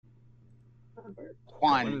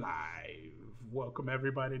Juan. Live. Welcome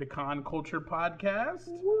everybody to Con Culture Podcast.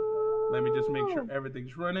 Woo. Let me just make sure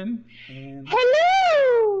everything's running. And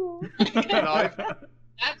Hello. Live.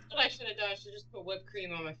 That's what I should have done. I should just put whipped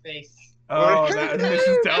cream on my face. oh, that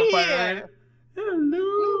Mrs. Doubtfire. Yeah. Right?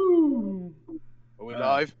 Hello. Are we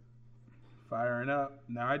live? Firing up.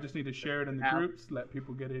 Now I just need to share it in the groups. Let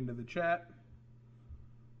people get into the chat.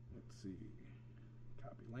 Let's see.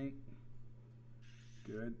 Copy link.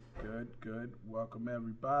 Good. Welcome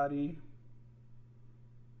everybody.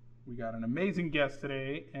 We got an amazing guest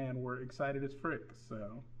today, and we're excited as frick.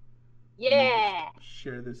 So Yeah.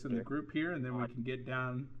 share this in the group here, and then we can get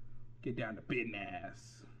down to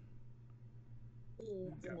business.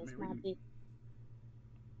 Yeah, maybe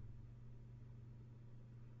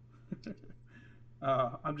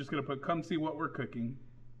I'm just gonna put "come see what we're cooking."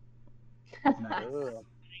 Nice.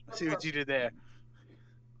 See what you did there.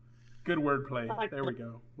 Good wordplay. There we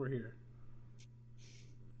go. We're here.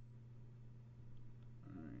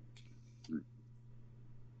 All right.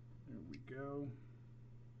 There we go.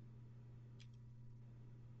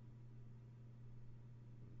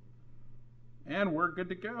 And we're good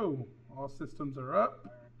to go. All systems are up.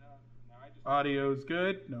 Audio's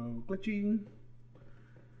good. No glitching.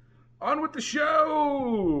 On with the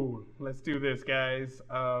show. Let's do this, guys.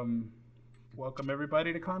 Welcome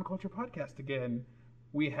everybody to Con Culture Podcast again.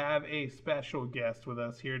 We have a special guest with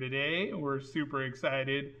us here today. We're super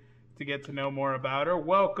excited to get to know more about her.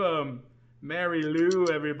 Welcome, Mary Lou,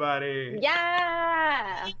 everybody.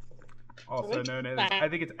 Yeah. Also known as, I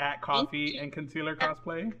think it's at Coffee and Concealer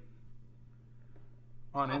Cosplay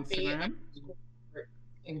on Instagram.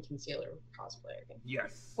 And concealer cosplay, I think.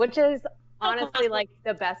 Yes. Which is honestly like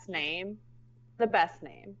the best name. The best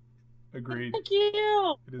name. Agreed. Thank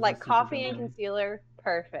you. It is a Like super coffee good and name. concealer,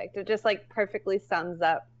 perfect. It just like perfectly sums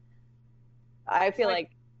up. I feel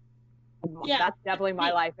like Yeah. that's definitely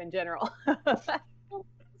my life in general.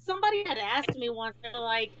 Somebody had asked me once, they're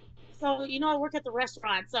like, so, I work at the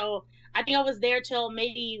restaurant. So I think I was there till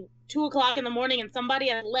maybe 2:00 in the morning and somebody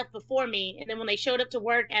had left before me. And then when they showed up to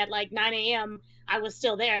work at like 9 a.m., I was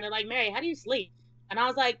still there. And they're like, Mary, how do you sleep? And I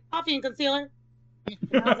was like, coffee and concealer.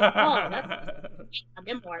 And I was like, oh, that's my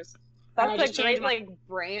memoirs. And I That's a just great changed my like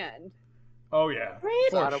brand. Oh yeah. Right?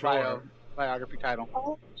 For Biography title.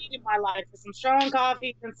 All I need in my life is some strong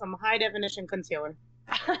coffee and some high definition concealer.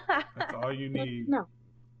 That's all you need. No.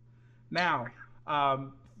 Now,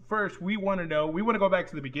 first we want to go back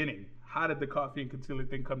to the beginning. How did the coffee and concealer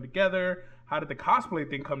thing come together? How did the cosplay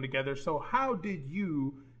thing come together? So how did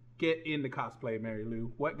you get into cosplay, Mary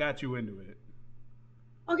Lou? What got you into it?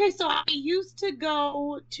 Okay, so I used to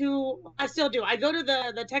I still do. I go to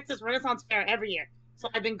the Texas Renaissance Fair every year. So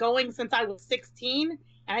I've been going since I was 16.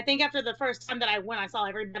 And I think after the first time that I went, I saw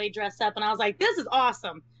everybody dressed up and I was like, this is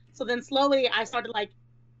awesome. So then slowly I started like,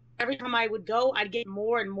 every time I would go, I'd get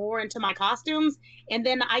more and more into my costumes. And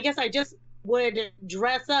then I guess I just would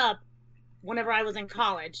dress up whenever I was in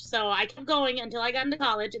college. So I kept going until I got into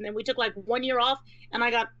college. And then we took like 1 year off and I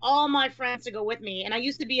got all my friends to go with me. And I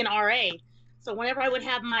used to be an RA. So whenever I would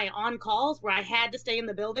have my on calls where I had to stay in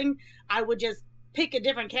the building, I would just pick a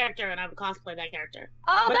different character and I would cosplay that character.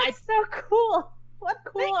 Oh, But that's so cool. What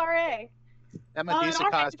cool RA. That Medusa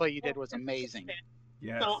and our- cosplay you did was amazing.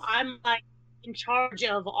 Yes. So I'm like in charge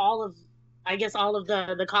of all of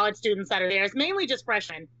the college students that are there. It's mainly just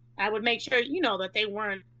freshmen. I would make sure, that they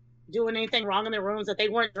weren't doing anything wrong in their rooms, that they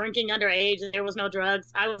weren't drinking underage, that there was no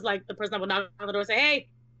drugs. I was like the person that would knock on the door and say, hey,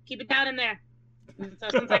 keep it down in there. And so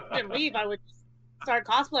since I couldn't leave, I would just start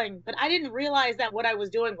cosplaying. But I didn't realize that what I was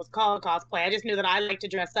doing was called cosplay. I just knew that I liked to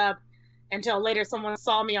dress up until later someone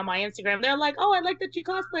saw me on my Instagram. They're like, oh, I like that you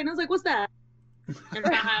cosplay. And I was like, what's that? And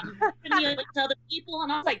I'm sending it to other people.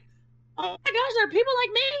 And I was like, oh my gosh, there are people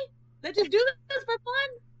like me that just do this for fun.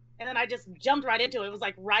 And then I just jumped right into it. It was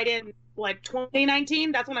like right in,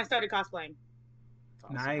 2019? That's when I started cosplaying.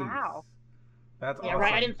 Nice. Wow. That's Yeah, awesome.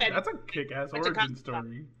 right in February. That's a kick-ass Went to origin cosplay.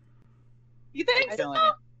 story. You think so? Feeling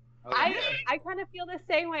it. Oh, I yeah. kind of feel the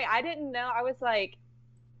same way. I didn't know. I was like,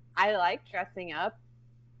 I like dressing up,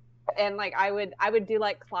 and like I would do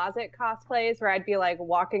like closet cosplays where I'd be like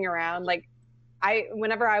walking around. Like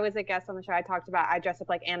whenever I was a guest on the show, I talked about I dressed up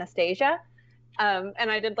like Anastasia,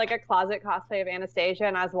 and I did like a closet cosplay of Anastasia,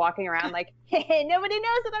 and I was walking around like, hey, nobody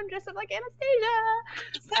knows that I'm dressed up like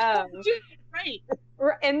Anastasia. Right.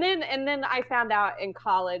 And then I found out in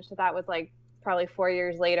college that was like probably 4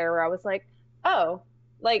 years later where I was like, oh,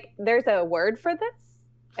 like there's a word for this,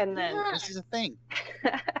 and then This is a thing.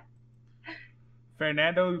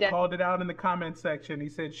 Fernando called it out in the comment section. He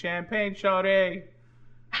said, champagne, shawty.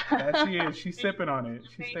 That she is. She's sipping on it.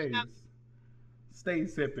 She stays. Stay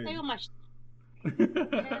sipping. Stay on my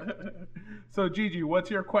So Gigi, what's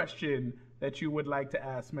your question that you would like to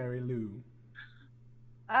ask Mary Lou?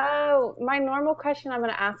 Oh, my normal question I'm going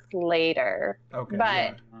to ask later. Okay, But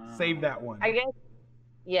yeah. Save that one. I guess,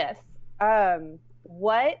 yes.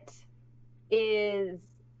 What is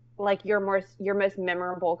like your most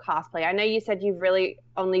memorable cosplay? I know you said you've really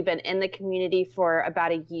only been in the community for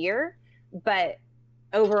about a year, but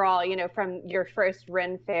overall, from your first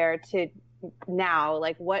Ren Fair to now,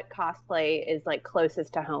 like what cosplay is like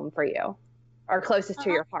closest to home for you or closest to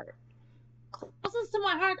your heart? Closest to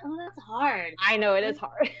my heart. Oh, that's hard. I know it is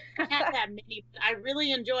hard. I had that many, but I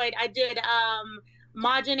really enjoyed. I did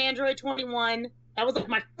Majin Android 21. That was like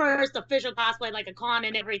my first official cosplay, like a con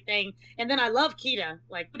and everything. And then I love Kita.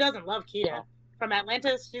 Like, who doesn't love Kita? From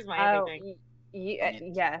Atlantis, she's my everything.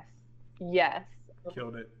 Yes.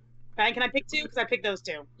 Killed it. Can I pick two? Because I picked those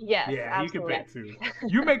two. Yes. Yeah, absolutely. you can pick two.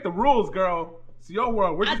 You make the rules, girl. It's your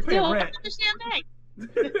world. We're just paying rent.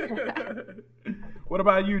 What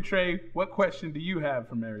about you, Trey? What question do you have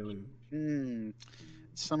for Mary Lou?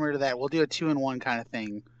 Similar to that, we'll do a 2-in-1 kind of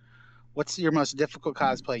thing. What's your most difficult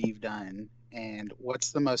cosplay you've done, and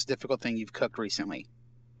what's the most difficult thing you've cooked recently?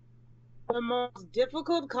 The most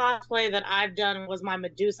difficult cosplay that I've done was my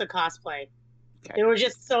Medusa cosplay. Okay. There were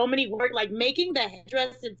just so many work, like making the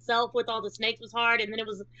headdress itself with all the snakes was hard, and then it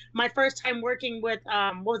was my first time working with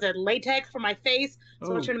latex for my face.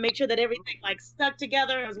 So I was trying to make sure that everything like stuck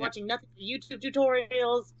together. I was watching nothing but YouTube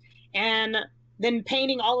tutorials, and then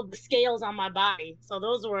painting all of the scales on my body. So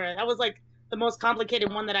that was like the most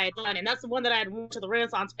complicated one that I had done, and that's the one that I had went to the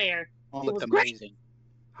Renaissance Fair. Oh, It looked was amazing. great.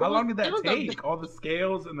 How long did that it was take? All the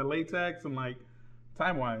scales and the latex and like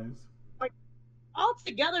time-wise? All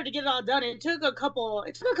together to get it all done. It took a couple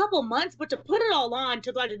months, but to put it all on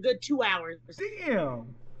took like a good 2 hours.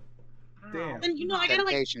 Damn. And I gotta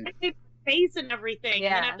like Dedication. make the face and everything.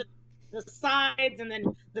 Yeah. And then after the sides and then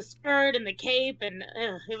the skirt and the cape, and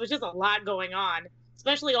it was just a lot going on.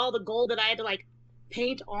 Especially all the gold that I had to like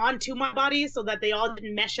paint onto my body so that they all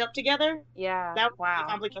didn't mesh up together. Yeah. That was wow.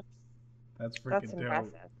 complicated. That's freaking That's dope.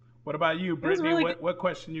 impressive. What about you, Brittany? really What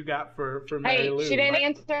question you got for Mary Hey, Lou? she didn't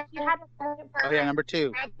answer. You had Oh yeah, number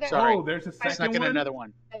 2. the Sorry. Oh, there's a I snuck second in one? another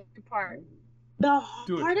one. part. The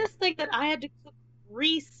Do it. hardest thing that I had to cook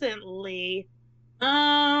recently,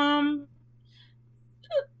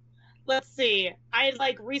 let's see. I had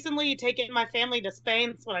like recently taken my family to Spain.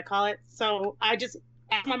 That's what I call it. So I just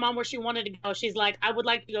asked my mom where she wanted to go. She's like, I would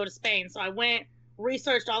like to go to Spain. So I went,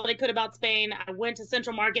 researched all that I could about Spain. I went to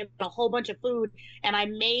Central Market, bought a whole bunch of food, and I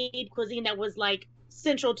made cuisine that was like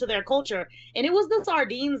central to their culture. And it was the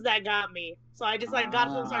sardines that got me. So I just like got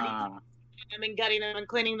some sardines and gutting them and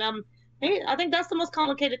cleaning them. I think that's the most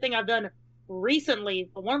complicated thing I've done recently.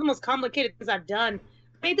 But one of the most complicated things I've done,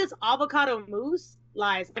 I made this avocado mousse.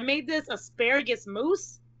 I made this asparagus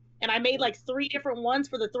mousse, and I made like 3 different ones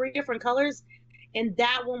for the 3 different colors, and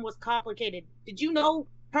that one was complicated. Did you know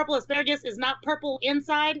purple asparagus is not purple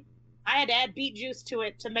inside? I had to add beet juice to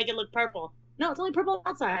it to make it look purple. No, it's only purple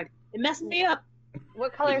outside. It messed me up.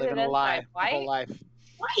 What color is it Living a lie, inside? a whole White? life.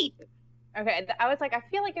 White. Okay, I was like, I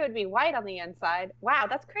feel like it would be white on the inside. Wow,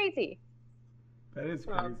 that's crazy. That is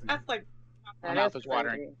crazy. That's like My mouth is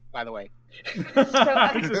watering, by the way.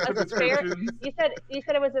 Asparagus. You said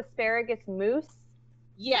it was asparagus mousse.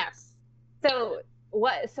 yes. So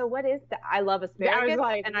what is that? I love asparagus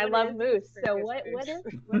and I love mousse. So what is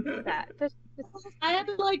that? Just I had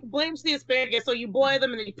to like blanch the asparagus. So you boil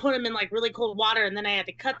them and then you put them in like really cold water, and then I had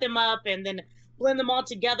to cut them up and then blend them all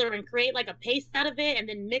together and create like a paste out of it, and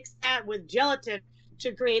then mix that with gelatin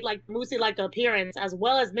to create like moussey like appearance, as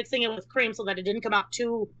well as mixing it with cream so that it didn't come out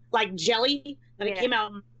too like jelly, that it came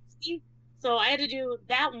out moussey. So I had to do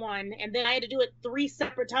that one, and then I had to do it 3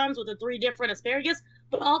 separate times with the 3 different asparagus,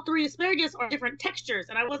 but all 3 asparagus are different textures,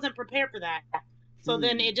 and I wasn't prepared for that. So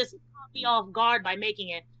then it just caught me off guard by making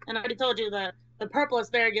it. And I already told you the purple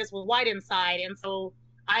asparagus was white inside, and so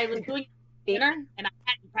I was doing dinner and I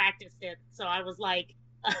hadn't practiced it. So I was like,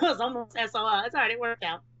 I was almost SOL. It's all right, it worked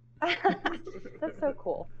out. that's so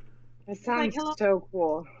cool. That sounds so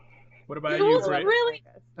cool. What about It you, was Britt? really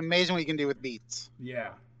Amazing what you can do with beets. Yeah.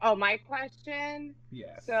 Oh, my question.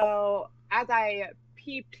 Yes. So, as I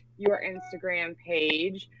peeped your Instagram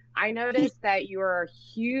page, I noticed that you're a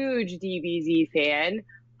huge DBZ fan.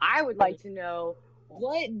 I would like to know,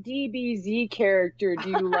 what DBZ character do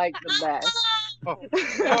you like the best? Oh,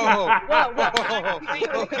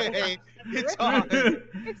 okay. It's on.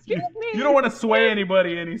 Excuse me. You don't want to sway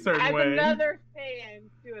anybody any certain As way. another fan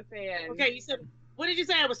to a fan. okay. You said, what did you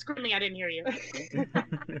say? I was screaming. I didn't hear you.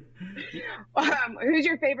 Who's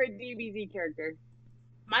your favorite DBZ character?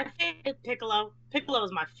 My favorite Piccolo. Piccolo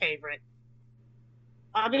is my favorite.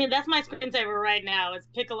 I mean, that's my screensaver right now. It's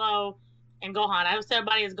Piccolo and Gohan. I always say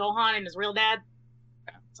everybody is Gohan and his real dad.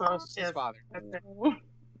 So it's His just, father.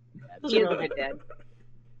 He is a good dad.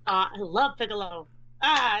 I love Piccolo.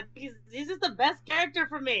 He's just the best character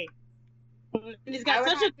for me. And he's got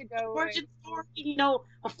such a origin story, you know,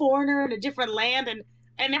 a foreigner in a different land, and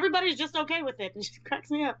everybody's just okay with it. It just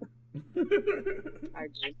cracks me up.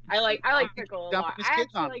 I like Pickle a lot. I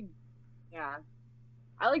actually like, yeah,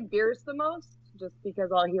 I like Beerus the most, just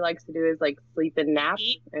because all he likes to do is like sleep and nap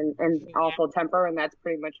and awful temper, and that's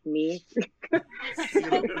pretty much me.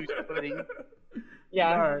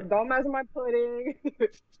 Yeah, Right. Don't mess with my pudding.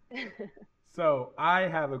 So I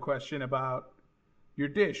have a question about your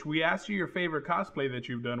dish. We asked you your favorite cosplay that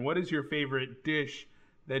you've done. What is your favorite dish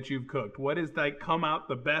that you've cooked? What is like come out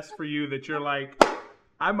the best for you that you're like,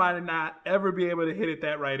 I might not ever be able to hit it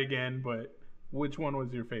that right again, but which one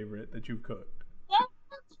was your favorite that you've cooked?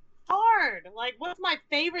 That's hard. Like, what's my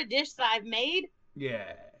favorite dish that I've made?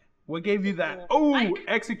 Yeah. What gave you that? Oh,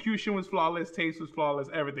 execution was flawless, taste was flawless,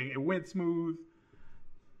 everything. It went smooth.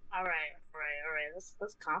 All right.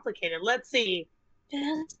 That's complicated. Let's see.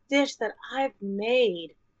 Best dish that I've made.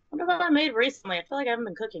 What have I made recently? I feel like I haven't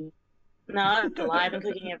been cooking. No, I'm alive. I've been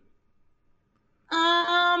cooking it.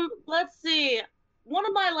 Let's see. One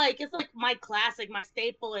of my it's like my classic, my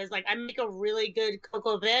staple is like I make a really good coq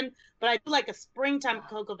au vin, but I do like a springtime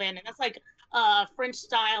coq au vin, and that's like a French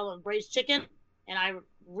style of braised chicken, and I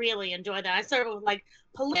really enjoy that. I serve it with like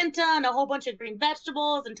polenta and a whole bunch of green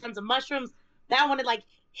vegetables and tons of mushrooms. That one, it like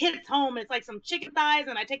hits home. It's like some chicken thighs,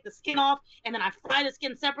 and I take the skin off, and then I fry the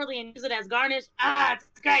skin separately and use it as garnish.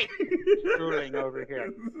 It's great. Drooling over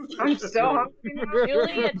here. I'm so hungry now.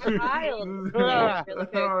 Julia Child.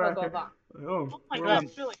 Oh my God,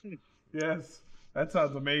 really? Yes, that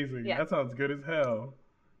sounds amazing. Yeah. That sounds good as hell.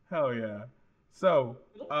 Hell yeah. So,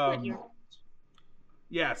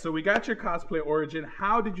 yeah, so we got your cosplay origin.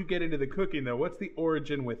 How did you get into the cooking, though? What's the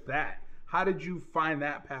origin with that? How did you find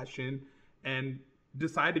that passion and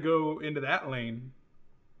decide to go into that lane?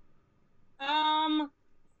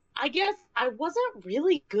 I guess I wasn't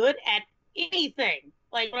really good at anything.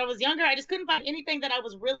 Like, when I was younger, I just couldn't find anything that I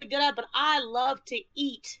was really good at, but I love to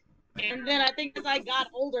eat. And then I think as I got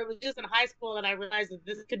older, it was just in high school that I realized that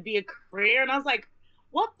this could be a career. And I was like,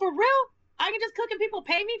 what, for real? I can just cook and people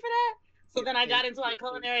pay me for that? So then I got into like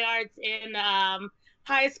culinary arts in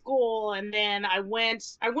high school, and then I went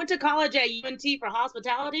to college at UNT for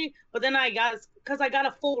hospitality, but then I got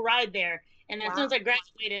a full ride there. And as soon as I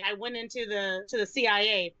graduated, I went into the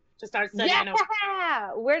CIA to start studying.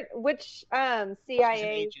 Yeah! Which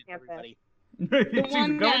CIA campus? She's a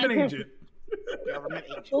government agent. Government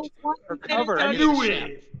agent. Her San cover. I Antonio. knew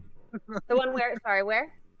it. The one where? Sorry,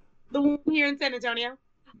 where? The one here in San Antonio.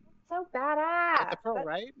 So badass. At the Pearl,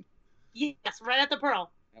 right? Yes, right at the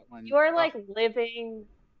Pearl. That one. You're like living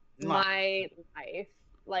Mwah. my life,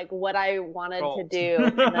 like what I wanted to Goals. do,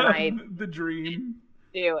 and then I The dream.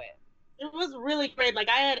 do it. It was really great. Like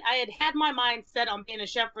I had my mind set on being a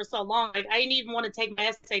chef for so long. Like I didn't even want to take my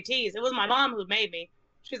SATs. It was my mom who made me.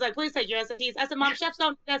 She's like, please take your SATs. I said, Mom, chefs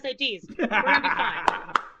don't take SATs. We're gonna be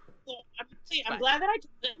fine. So, I'm glad that I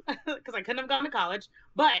took it because I couldn't have gone to college.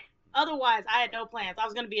 But otherwise, I had no plans. I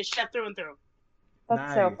was gonna be a chef through and through.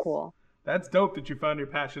 That's so Nice. cool. That's dope that you found your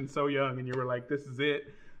passion so young and you were like, this is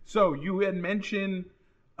it. So you had mentioned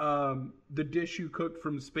the dish you cooked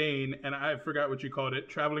from Spain, and I forgot what you called it,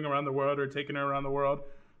 traveling around the world or taking her around the world,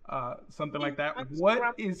 something like that.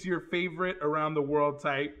 What is your favorite around the world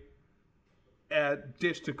type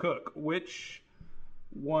dish to cook? Which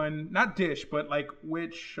one, not dish, but like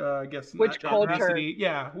which, I guess, Which not culture? ethnicity.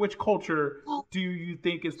 Yeah, which culture do you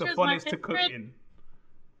think is the Here's my funnest to cook favorite. in?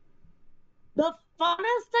 The funnest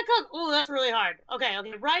to cook? Oh, that's really hard. Okay.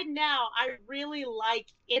 Right now, I really like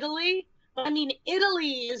Italy. But I mean,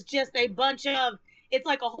 Italy is just a bunch of, it's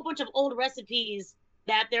like a whole bunch of old recipes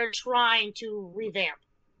that they're trying to revamp.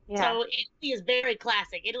 Yeah. So Italy is very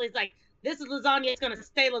classic. Italy's like, this is lasagna. It's going to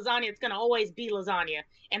stay lasagna. It's going to always be lasagna.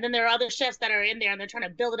 And then there are other chefs that are in there and they're trying to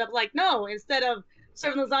build it up like, no, instead of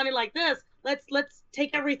serving lasagna like this, let's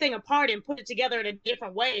take everything apart and put it together in a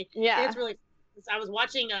different way. Yeah. And it's really, I was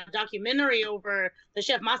watching a documentary over the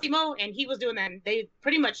chef Massimo, and he was doing that. And they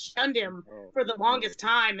pretty much shunned him for the longest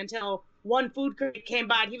time until one food critic came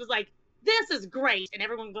by and he was like, this is great. And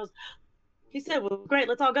everyone goes, he said, well, great,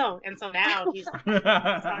 let's all go. And so now he's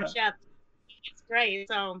our chef. It's great.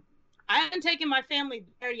 So I haven't taken my family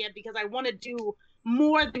there yet because I want to do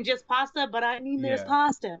more than just pasta, but I mean, there's Yeah.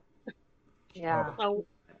 pasta. Yeah. So we're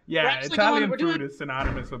Yeah, actually Italian we're food doing- is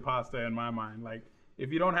synonymous with pasta in my mind. Like,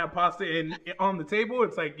 if you don't have pasta on the table,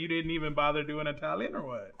 it's like you didn't even bother doing Italian or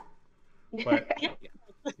what? But Yeah,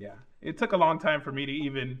 Yeah, it took a long time for me to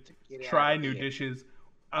even Get try out of new here. dishes.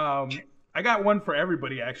 I got one for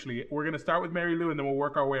everybody actually. We're gonna start with Mary Lou, and then we'll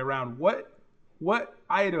work our way around. What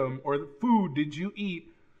item or food did you eat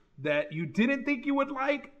that you didn't think you would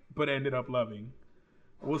like but ended up loving?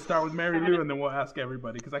 We'll start with Mary Lou, and then we'll ask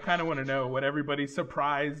everybody because I kind of want to know what everybody's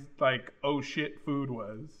surprised like oh shit food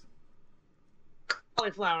was.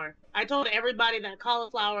 Cauliflower. I told everybody that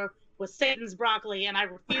cauliflower was Satan's broccoli, and I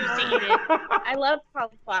refused to eat it. I love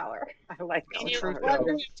cauliflower. I like And that. it True wasn't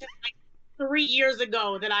though. until like 3 years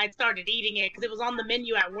ago that I started eating it because it was on the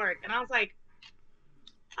menu at work, and I was like,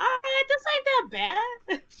 this ain't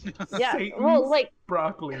that bad. Yeah, Satan's well, like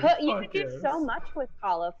broccoli. you Fuck can do yes. so much with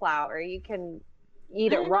cauliflower. You can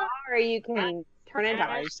eat it raw, or you can turn it into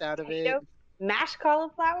Rice out of it. potato. Mashed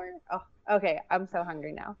cauliflower. Oh, okay. I'm so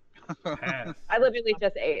hungry now. Pass. I literally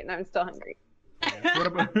just ate, and I'm still hungry.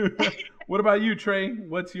 Yes. What about you, Trey?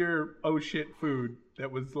 What's your oh shit food that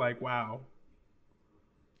was like wow?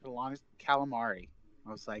 For the longest, calamari.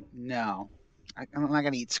 I was like, no, I'm not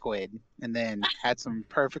gonna eat squid. And then had some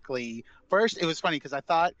perfectly. First, it was funny because I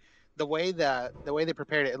thought the way they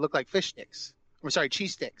prepared it, it looked like fish sticks. Or sorry,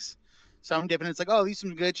 cheese sticks. So I'm dipping. It's like, oh, these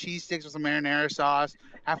some good cheese sticks with some marinara sauce.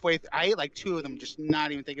 Halfway, I ate like 2 of them, just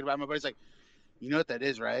not even thinking about it. My buddy's like, you know what that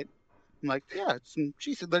is, right? I'm like, yeah, it's some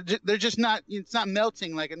cheese. They're just not. It's not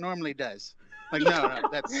melting like it normally does. Like, no,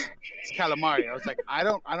 it's calamari. I was like, I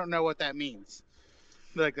don't know what that means.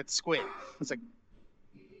 They're like, it's squid. I was like,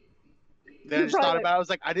 then I just thought about it. I was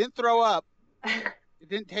like, I didn't throw up. It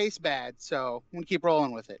didn't taste bad, so I'm gonna keep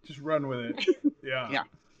rolling with it. Just run with it. Yeah. Yeah.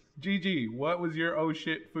 Gigi, what was your oh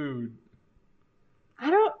shit food? I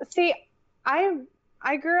don't see.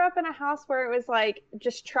 I grew up in a house where it was like,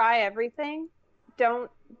 just try everything. Don't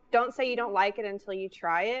say you don't like it until you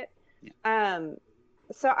try it. Yeah.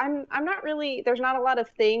 So I'm not really. There's not a lot of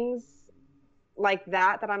things like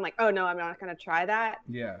that I'm like, oh no, I'm not gonna try that.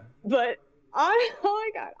 Yeah. But oh my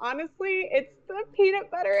god, honestly, it's the peanut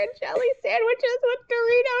butter and jelly sandwiches with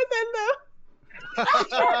Doritos in them.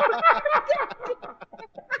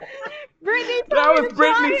 Brittany told That me was to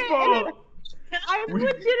Brittany's try it, and fault. I've We-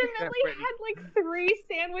 legitimately Brittany. had like 3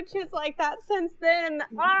 sandwiches like that since then.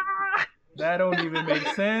 Ah! That don't even make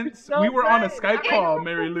sense. So We were on a good. Skype call,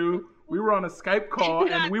 Mary Lou. We were on a Skype call,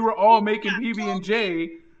 and we were all making PB&J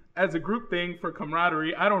as a group thing for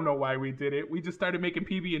camaraderie. I don't know why we did it. We just started making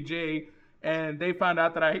PB&J, and they found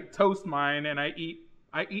out that I toast mine, and I eat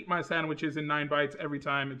my sandwiches in 9 bites every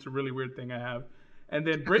time. It's a really weird thing I have. And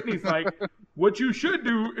then Brittany's like, what you should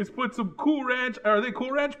do is put some Cool Ranch, are they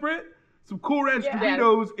Cool Ranch, Britt? Some Cool Ranch Yeah.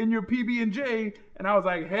 Doritos in your PB&J. And I was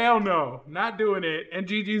like, hell no, not doing it. And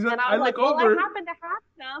Gigi's, And I I was look like, well, over. I happen to have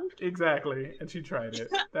some. Exactly. And she tried it.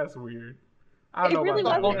 That's weird. I don't It know really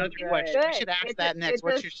about Whole that. wasn't other good. question. We should ask It's that a- next. it's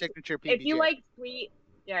What's a- your signature PB? If you like sweet,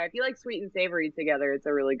 yeah, if you like sweet and savory together, it's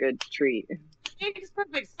a really good treat. It makes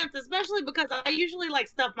perfect sense, especially because I usually like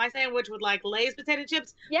stuff my sandwich with like Lay's potato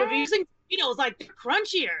chips. But if you're Yeah. using Doritos, like they're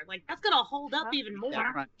crunchier, like that's gonna hold up even more.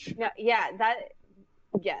 that crunch? No, yeah, that,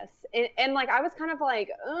 yes. And like, I was kind of like,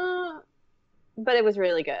 but it was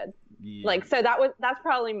really good. Yeah. Like, so that's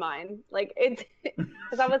probably mine. Like, it's,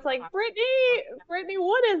 because I was like, Brittany,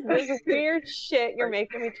 what is this weird shit you're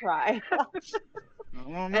making me try?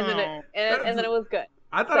 And And then it was good.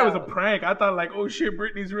 I thought it was a So- prank. I thought like, oh shit,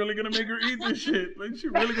 Brittany's really gonna make her eat this shit. Like she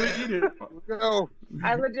really gonna eat it. go.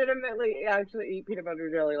 I legitimately actually eat peanut butter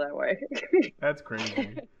jelly that way. That's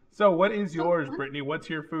crazy. So what is yours, Brittany? What's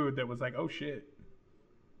your food that was like, oh shit?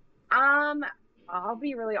 I'll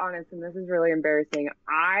be really honest, and this is really embarrassing.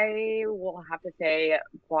 I will have to say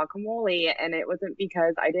guacamole, and it wasn't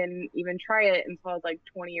because I didn't even try it until I was like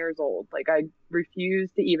 20 years old. Like I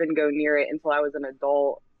refused to even go near it until I was an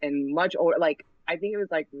adult and much older. Like I think it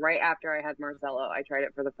was like right after I had Marcelo, I tried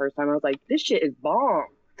it for the first time. I was like, this shit is bomb.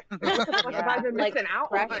 What the fuck have I been Like, missing out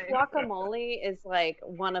fresh on? guacamole is like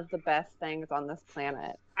one of the best things on this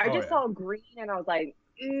planet. I Oh, just yeah. saw green and I was like,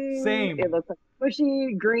 Same. It looks like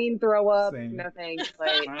mushy, green, throw up, Same. no thanks.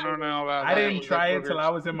 Like, I don't know about I that. didn't Those try it till boogers. I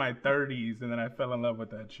was in my 30s, and then I fell in love with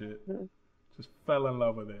that shit. Mhm. Just fell in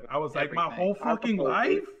love with it. I was like, my Everything. whole fucking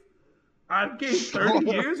life, I've gained 30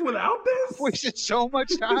 years without this. Wasted so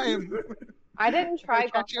much time. I didn't try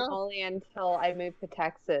catch up? guacamole until I moved to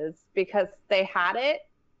Texas because they had it,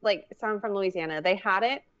 like, so I'm from Louisiana. They had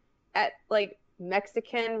it at like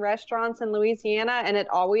Mexican restaurants in Louisiana, and it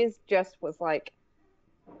always just was like,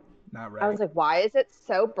 Not right. I was like, why is it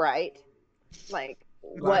so bright? Like,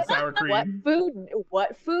 Like sour cream.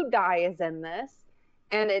 what food dye is in this?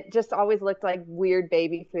 And it just always looked like weird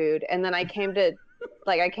baby food. And then I came to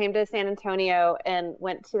San Antonio and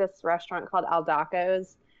went to this restaurant called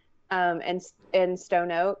Aldaco's. in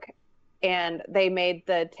Stone Oak, and they made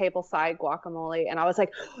the tableside guacamole, and I was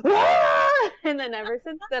like, ah! And then ever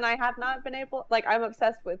since then, I have not been able. Like, I'm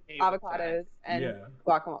obsessed with avocados and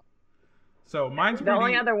guacamole. So mine's The pretty...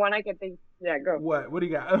 only other one I could think. Yeah, go. What do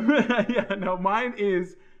you got? Yeah, no, mine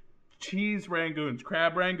is cheese rangoons,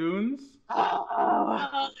 crab rangoons. Oh,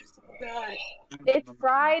 God. it's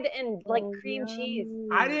fried in like cream cheese.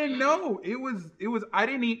 I didn't know it was. I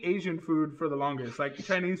didn't eat Asian food for the longest, like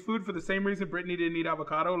Chinese food, for the same reason Brittany didn't eat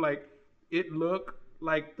avocado. Like, it looked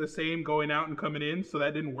like the same going out and coming in, so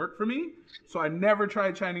that didn't work for me. So I never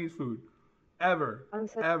tried Chinese food, ever.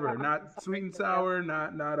 Not sweet and sour,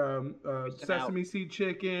 not sesame seed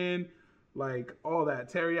chicken, like all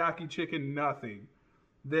that teriyaki chicken, nothing.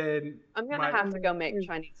 Then I'm gonna have to go make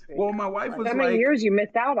Chinese food. Well, my wife was How like, many years you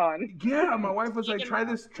missed out on? yeah, my wife was like, try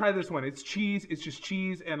this one. It's cheese. It's just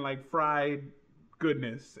cheese and like fried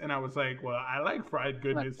goodness. And I was like, well, I like fried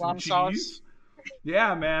goodness Like and cheese. sauce?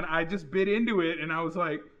 Yeah, man. I just bit into it and I was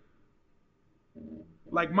like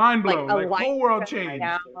mind blown. Like whole world changed.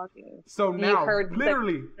 So now,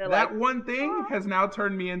 literally, that one thing has now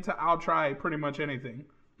turned me into I'll try pretty much anything.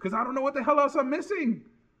 Because I don't know what the hell else I'm missing.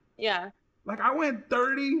 Yeah. Like, I went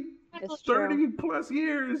 30 plus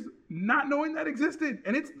years not knowing that existed.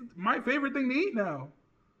 And it's my favorite thing to eat now.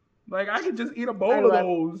 Like, I could just eat a bowl of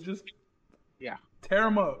those. Just tear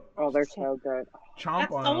them up. Oh, they're so good. Chomp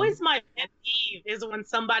That's on always them. my pet peeve is when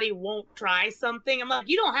somebody won't try something. I'm like,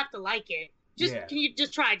 you don't have to like it. Can you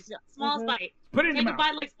just try just a small bite? Put it in Take your a mouth.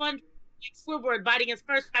 bite like Sponge, like Squidward biting his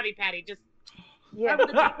first Krabby Patty. Just Yeah.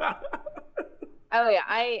 Oh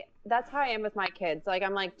yeah. That's how I am with my kids. Like,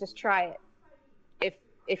 I'm like, just try it.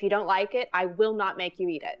 If you don't like it, I will not make you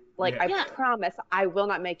eat it. Like, I promise I will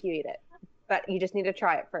not make you eat it. But you just need to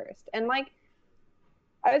try it first. And like,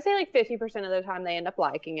 I would say like 50% of the time they end up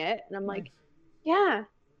liking it. And I'm like, yeah.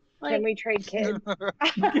 Like, Can we trade kids?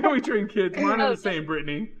 Can we trade kids? Mine are the same,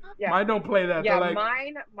 Brittany. Yeah. Mine don't play that. Yeah, They're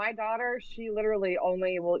like, my daughter, she literally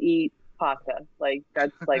only will eat pasta. Like,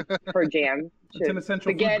 that's like her jam. It's an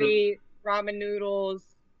essential food group. Spaghetti, ramen noodles,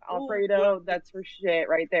 Alfredo, that's her shit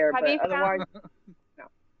right there. Have but you otherwise,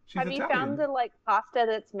 she's you Italian. found the like pasta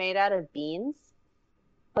that's made out of beans?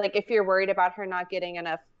 Like, if you're worried about her not getting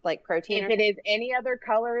enough like protein. if it is any other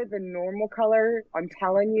color than normal color, I'm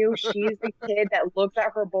telling you, she's the kid that looks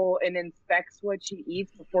at her bowl and inspects what she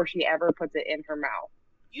eats before she ever puts it in her mouth.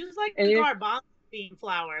 use like the garbanzo bean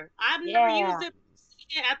flour. I've never used it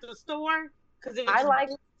at the store because I like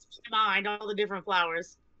mind all the different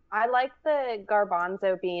flours. I like the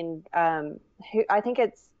garbanzo bean. I think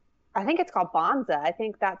it's called Bonza. I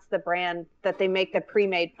think that's the brand that they make the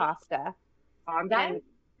pre-made pasta.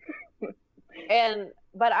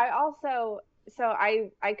 But I also,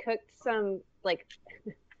 I cooked some, like,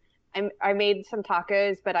 I made some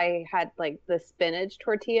tacos, but I had like the spinach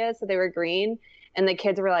tortillas, so they were green, and the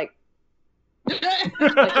kids were like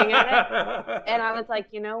looking at it, and I was like,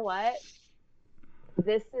 you know what?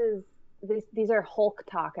 These are Hulk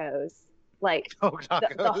tacos. Like, Hulk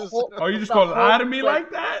tacos. The whole, oh, you just gonna lie to me like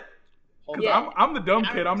that? Because Yeah. I'm the dumb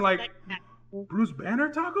kid. I'm like, Bruce Banner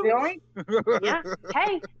tacos? The only yeah.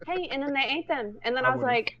 Hey, and then they ate them, and then I was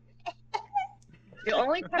like, the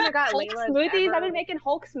only time I got Hulk Layla's smoothies. ever, I've been making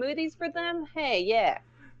Hulk smoothies for them. Hey, yeah.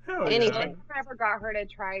 Hell the Anything. only time I ever got her to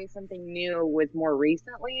try something new was more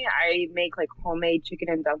recently. I make like homemade chicken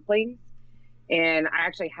and dumplings. And I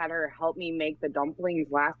actually had her help me make the dumplings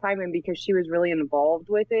last time. And because she was really involved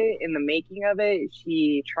with it in the making of it,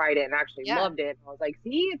 she tried it and actually loved it. I was like,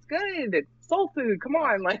 see, it's good. It's soul food. Come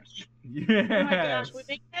on. Like, Yes. Oh my gosh, we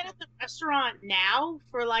make that at the restaurant now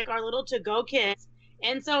for like our little to-go kids.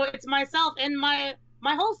 And so it's myself and my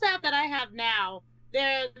whole staff that I have now.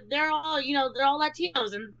 They're all, they're all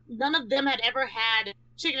Latinos, and none of them had ever had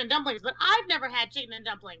chicken and dumplings. But I've never had chicken and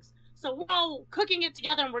dumplings. So we're all cooking it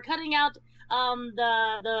together, and we're cutting out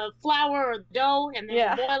the flour or the dough, and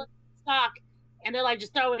then boiling stock. And they're like,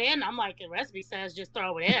 just throw it in. I'm like, the recipe says just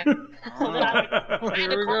throw it in. So then I'm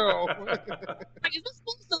Here we go. like, is this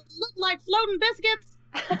supposed to look like floating biscuits?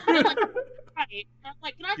 I'm like, right. I'm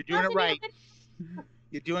like, can I You're doing it any right. of it?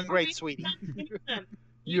 You're doing great, sweetie.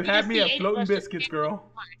 You can had just me see at 80 floating questions. biscuits, girl.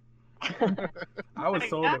 I was my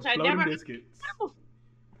sold gosh, at I floating never- biscuits.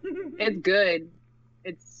 it's good.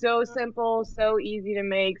 It's so simple, so easy to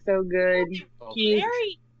make, so good. Cheese.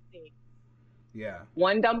 Very easy. Yeah.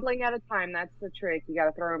 One dumpling at a time. That's the trick. You got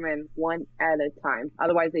to throw them in one at a time.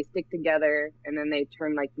 Otherwise, they stick together and then they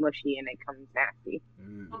turn like mushy and it comes nasty.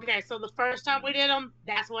 Okay, so the first time we did them,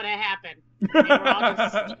 that's what had happened. They were all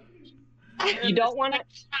just- and then You don't the want to.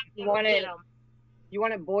 second time You we want did it. 'em, You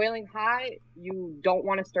want it boiling hot. You don't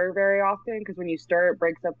want to stir very often because when you stir, it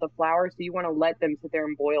breaks up the flour. So you want to let them sit there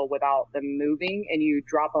and boil without them moving, and you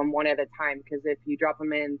drop them one at a time because if you drop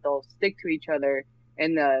them in, they'll stick to each other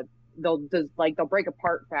and they'll break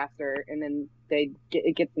apart faster, and then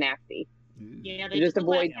it gets nasty. Yeah, You just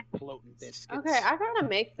avoid floating biscuits. Okay, I gotta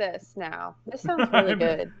make this now. This sounds really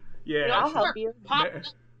good. Yeah. I'll help you. Pop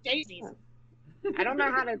daisies. I don't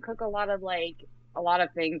know how to cook a lot of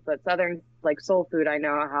things, but Southern soul food I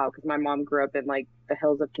know how because my mom grew up in the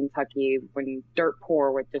hills of Kentucky when dirt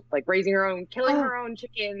poor with just raising killing her own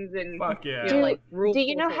chickens and Fuck yeah. Do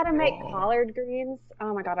you know how to make Oh. collard greens?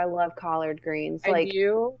 Oh my god, I love collard greens. I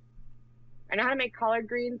do. I know how to make collard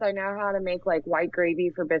greens. I know how to make white gravy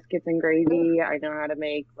for biscuits and gravy. I know how to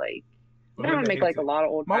make I know how to make a lot of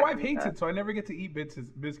old. My wife hates it, so I never get to eat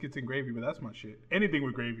biscuits and gravy, but that's my shit. Anything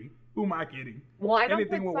with gravy. Who am I kidding? Well, I don't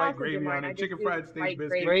Anything put with white sausage gravy in mine. on I it. just Chicken do fried steak white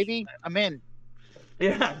biscuits. Gravy? I'm in.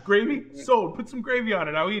 Yeah, gravy? Sold. Put some gravy on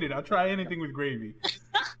it. I'll eat it. I'll try anything with gravy.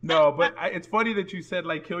 No, but it's funny that you said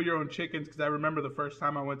kill your own chickens because I remember the first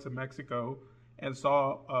time I went to Mexico and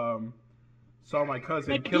saw my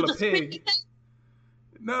cousin kill a pig.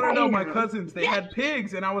 No, my cousins, they had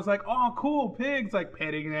pigs, and I was like, oh, cool, pigs,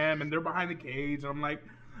 petting them, and they're behind the cage, and I'm like,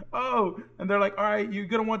 oh, and they're like, all right, you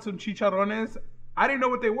gonna want some chicharrones? I didn't know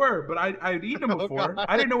what they were, but I'd eaten them before.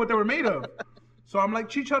 I didn't know what they were made of. So I'm like,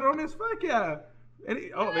 chicharrones? Fuck yeah. And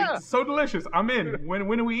they're so delicious. I'm in.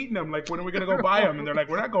 When are we eating them? When are we gonna go buy them? And they're like,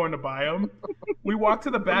 we're not going to buy them. We walk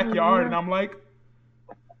to the backyard, and I'm like,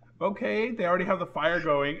 okay, they already have the fire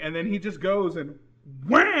going, and then he just goes and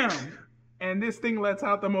wham! And this thing lets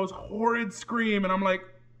out the most horrid scream, and I'm like,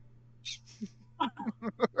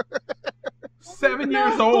 7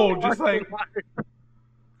 years old, just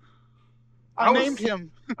I named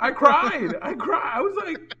him. I cried. I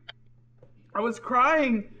was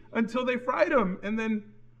crying until they fried him, and then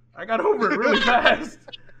I got over it really fast.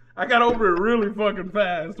 I got over it really fucking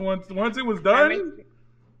fast. Once it was done,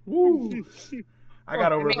 woo. I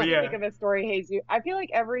got over it, but yeah. Think of a story, Jesus. I feel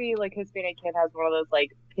like every Hispanic kid has one of those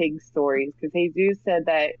pig stories because Jesus said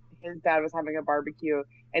that his dad was having a barbecue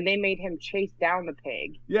and they made him chase down the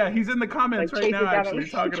pig. Yeah, he's in the comments right now, actually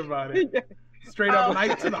talking about it. Straight up,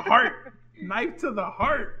 knife to the heart. Knife to the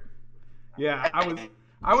heart. Yeah,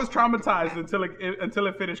 I was traumatized until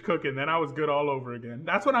it finished cooking. Then I was good all over again.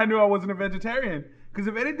 That's when I knew I wasn't a vegetarian. Because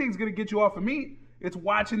if anything's gonna get you off of meat, it's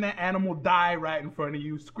watching that animal die right in front of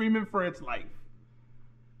you, screaming for its life.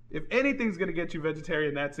 If anything's gonna get you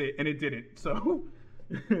vegetarian, that's it, and it didn't. So,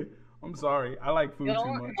 I'm sorry. I like food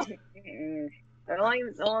too much.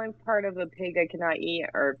 The only part of a pig I cannot eat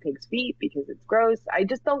are pig's feet because it's gross. I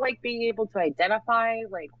just don't like being able to identify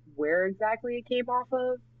where exactly it came off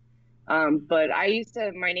of. But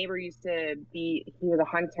my neighbor used to he was a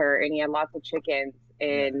hunter and he had lots of chickens,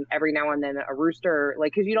 and every now and then a rooster,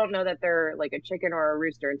 because you don't know that they're a chicken or a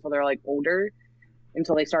rooster until they're older,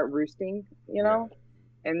 until they start roosting, you know. Yeah.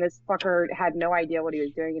 And this fucker had no idea what he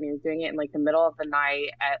was doing, and he was doing it in the middle of the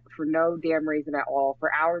night for no damn reason at all,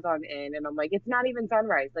 for hours on end. And I'm like, it's not even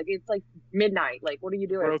sunrise, it's midnight. What are you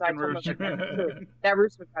doing? So I told him that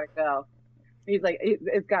rooster's gotta go. He's like,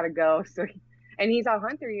 it's gotta go. So, and he's a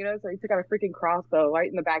hunter, so he took out a freaking crossbow right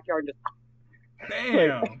in the backyard and just.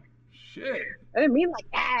 Damn. Shit. I didn't mean like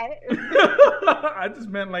that. I just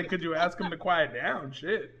meant could you ask him to quiet down?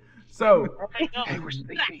 Shit. So. I was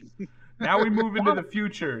thinking. Now we move into the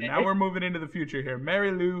future. Now we're moving into the future here.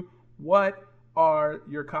 Mary Lou, what are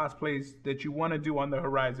your cosplays that you want to do on the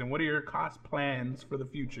horizon? What are your plans for the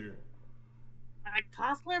future?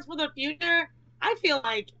 Cosplays for the future? I feel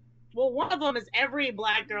one of them is every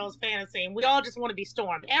black girl's fantasy, and we all just want to be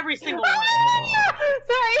Storm. Every single one.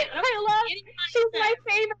 Sorry, I love. She's my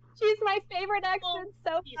favorite. She's my favorite accent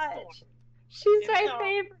so much. She's my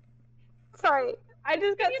favorite. Sorry, I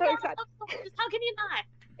just got so excited. How can you not?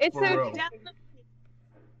 It's so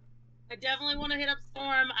I definitely want to hit up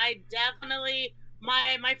Storm.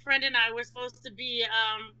 My friend and I were supposed to be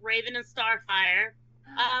Raven and Starfire.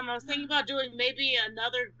 I was thinking about doing maybe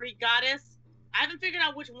another Greek goddess. I haven't figured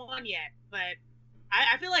out which one yet, but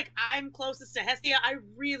I feel like I'm closest to Hestia. I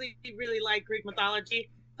really, really like Greek mythology.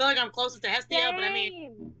 I feel like I'm closest to Hestia, but I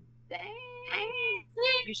mean,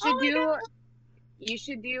 you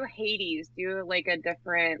should do Hades. Do a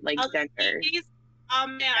different gender. Hades? Oh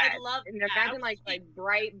man, I'd love and imagine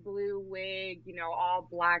bright blue wig, all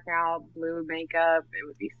blackout blue makeup. It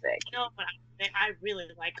would be sick. No, but I really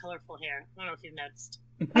like colorful hair. I don't know if you've noticed.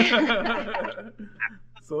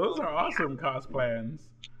 So those are awesome plans.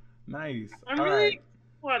 Nice. I'm really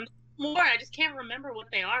more. I just can't remember what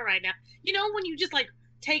they are right now. When you just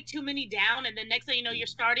take too many down, and then next thing you know, you're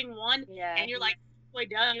starting one, and you're halfway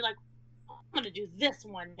done, you're like, I'm gonna do this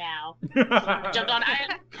one now. yeah. Jumped on.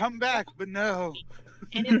 Come back, but no.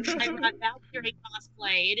 And it's a Valkyrie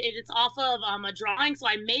cosplay. It's off of a drawing. So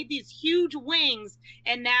I made these huge wings,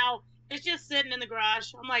 and now it's just sitting in the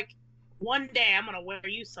garage. I'm like, one day I'm gonna wear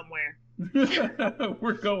you somewhere.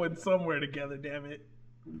 We're going somewhere together, damn it.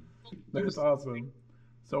 That's awesome.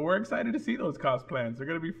 So we're excited to see those cos plans. They're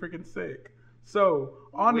gonna be freaking sick. So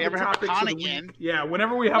on We to the ever have a topics con of the again? week. Yeah,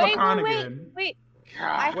 whenever we have a con again. Wait.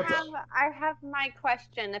 God. What's up? I have my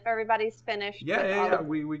question. If everybody's finished. with all Yeah. of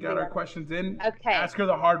We got our questions in. Okay. Ask her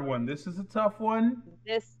the hard one. This is a tough one,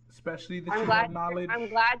 this. especially that I'm you glad. have knowledge. I'm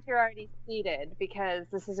glad you're already seated because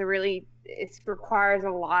this is it requires a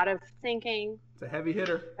lot of thinking. It's a heavy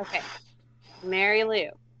hitter. Okay, Mary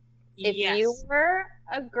Lou, if Yes. you were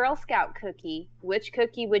a Girl Scout cookie, which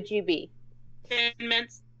cookie would you be? Thin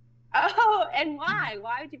Mints. Oh, and why?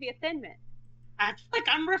 Why would you be a Thin Mint? I feel like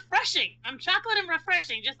I'm refreshing. I'm chocolate and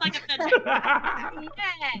refreshing, just like a Thin Mint. I'm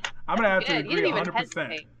Yeah. gonna have to Good. You agree didn't even 100%.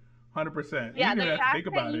 hesitate. 100%. Yeah, You the didn't have to fact think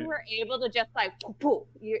that about you it. were able to just like, poof,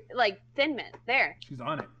 you're like Thin Mint there. She's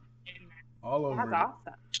on it. All over That's it.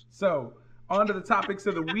 awesome. So, on to the topics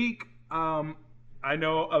of the week. I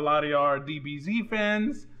know a lot of y'all are DBZ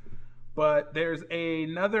fans, but there's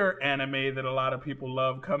another anime that a lot of people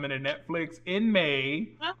love coming to Netflix in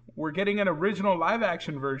May. Huh? We're getting an original live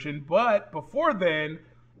action version, but before then,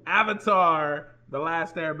 Avatar: The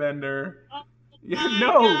Last Airbender. Oh,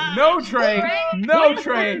 No, Trey. No, What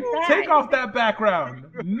Trey. is that? Take off that background.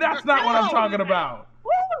 That's not what I'm talking about.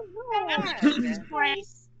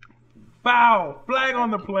 Grace. Foul. Flag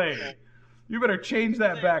on the play. You better change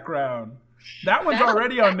that background. That one's That's-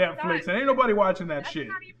 already on that's Netflix, not- and ain't nobody watching that That's shit.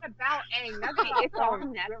 not even about Aang. That's Okay, about it's on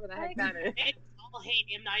whatever the heck Netflix. that is. It's all hate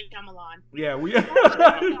M. Night Shyamalan. Yeah, we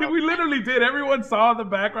we literally did. Everyone saw the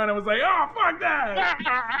background and was like, "Oh, fuck that!"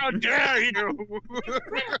 How dare you?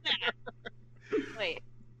 Wait,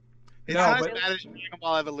 It's No, not but- as bad as Dragon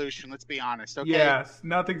Ball Evolution. Let's be honest. Okay. Yes,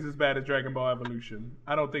 nothing's as bad as Dragon Ball Evolution.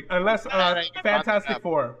 I don't think, unless Alright, Fantastic up.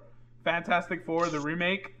 Four, Fantastic Four, the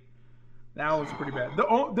remake. That was pretty bad.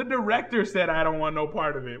 The director said, "I don't want no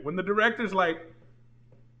part of it." When the director's like,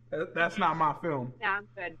 "That's not my film. no, I'm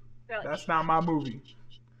good. That's not my movie."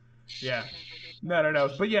 Yeah. No.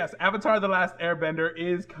 But yes, Avatar: The Last Airbender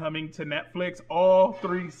is coming to Netflix, all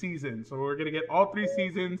 3 seasons. So we're gonna get all 3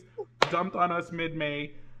 seasons dumped on us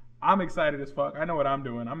mid-May. I'm excited as fuck. I know what I'm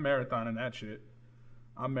doing. I'm marathoning that shit.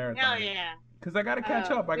 I'm marathoning. Hell yeah. Because I gotta catch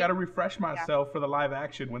up. I gotta refresh myself for the live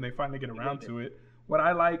action when they finally get around to it. What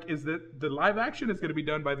I like is that the live action is gonna be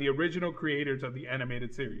done by the original creators of the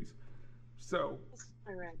animated series. So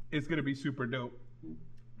it's gonna be super dope.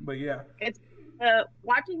 But yeah.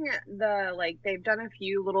 Watching the they've done a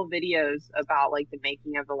few little videos about like the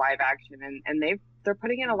making of the live action, and they're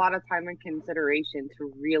putting in a lot of time and consideration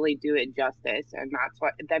to really do it justice. And that's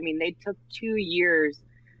what I mean. They took 2 years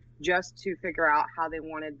just to figure out how they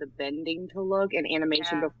wanted the bending to look and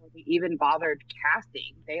animation Yeah. before they even bothered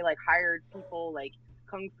casting. They like hired people like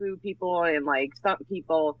kung fu people and like stunt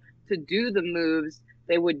people to do the moves.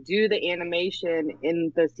 They would do the animation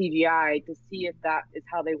in the CGI to see if that is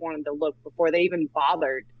how they wanted to look before they even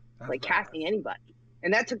bothered That's like badass. casting anybody.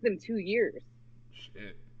 And that took them 2 years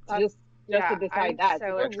Shit. just yeah, to decide I'm that. so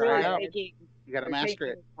So they're excited. really taking, You gotta they're master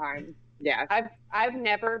taking it. time. Yeah. I've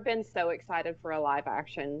never been so excited for a live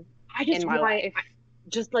action I just in my want life.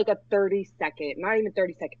 just like a 30-second, not even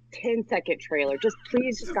 30-second, 10-second trailer. Just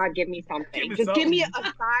please, just God, give me something. Give me Just give me a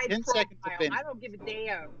something. side 10 seconds of profile. finish. I don't give a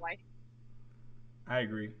damn. Like, I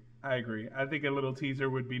agree. I think a little teaser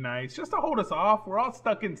would be nice, just to hold us off. We're all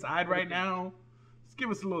stuck inside right now. Just give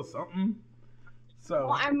us a little something. So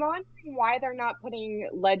well, I'm wondering why they're not putting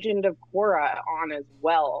Legend of Korra on as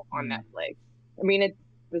well on Netflix. I mean, it's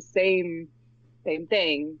the same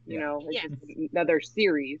thing, you Yeah. know. It's Yes. just another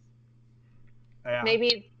series. yeah.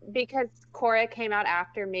 Maybe because Korra came out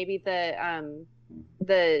after, maybe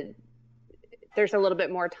the there's a little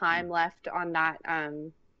bit more time left on that. the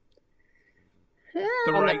on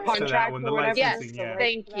the rights to that contract one, or the whatever. licensing. Yes, Yeah,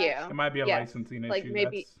 thank you. it might be a Yes. licensing Like, issue.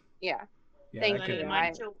 maybe- That's, Yeah, yeah, thank that But could it be.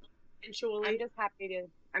 might eventually. I'm just happy to.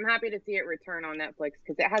 I'm happy to see it return on Netflix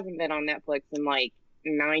because it hasn't been on Netflix in like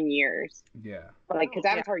 9 years. Yeah. Like, because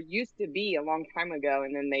Yeah. Avatar used to be a long time ago,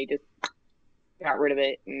 and then they just got rid of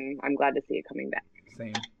it, and I'm glad to see it coming back.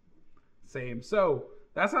 Same. So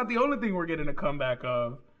that's not the only thing we're getting a comeback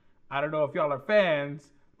of. I don't know if y'all are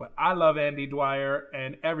fans, but I love Andy Dwyer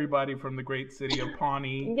and everybody from the great city of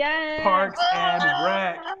Pawnee. yes. Parks and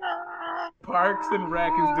Rec. Parks and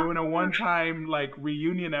Rec is doing a one-time like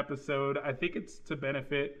reunion episode. I think it's to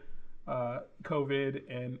benefit COVID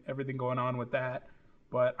and everything going on with that.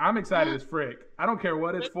 But I'm excited as frick. I don't care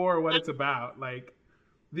what it's for or what it's about. Like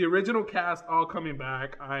the original cast all coming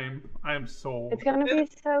back. I am sold. It's gonna be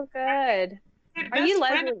so good. Are you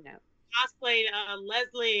Leslie now? Cosplayed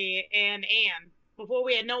Leslie and Anne before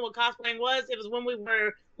we had known what cosplaying was. It was when we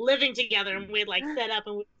were living together and we had like set up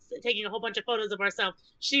and we were taking a whole bunch of photos of ourselves.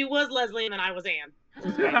 She was Leslie and then I was Anne.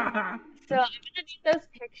 So I'm gonna need those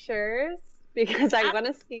pictures because I want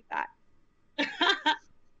to see that.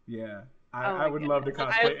 Yeah, Oh I my would love to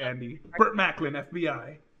goodness. cosplay Andy. Burt Macklin,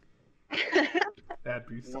 FBI. That'd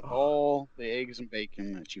be so. All the eggs and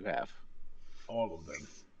bacon that you have. All of them.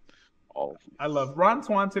 All of them. I love Ron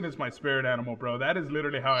Swanson is my spirit animal, bro. That is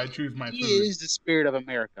literally how I choose my He food. is the spirit of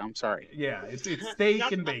America. I'm sorry. Yeah, it's steak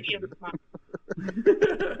and bacon.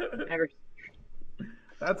 Never.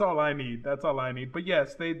 That's all I need. That's all I need. But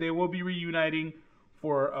yes, they will be reuniting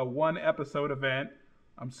for a 1-episode event.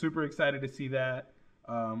 I'm super excited to see that.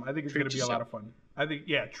 I think it's going to be a lot of fun. I think,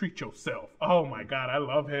 yeah, treat yourself. Oh my God, I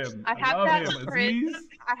love him. I have love that him. print. Aziz,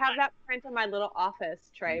 I have that print in my little office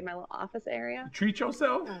tray, my little office area. treat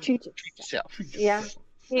yourself. Treat Treat yourself. Treat Yeah. yourself.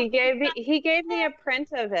 He gave me a print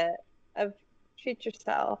of it of treat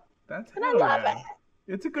yourself, That's and I hell love yeah.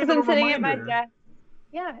 it It's a good because little I'm sitting reminder. at my desk.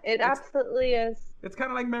 Yeah, it absolutely is. It's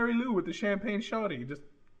kind of like Mary Lou with the champagne shawty. Just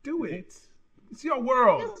do it. It's your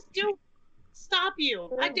world. Just do stop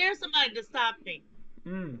you. I dare somebody to stop me.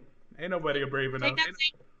 Ain't nobody brave enough. Take that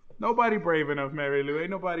same Nobody brave enough, Mary Lou. Ain't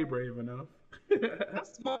nobody brave enough. I'm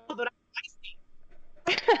small, but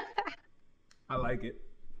I'm feisty. I like it.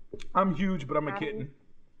 I'm huge, but I'm a kitten.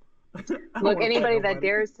 I don't Look, wanna fight anybody that nobody.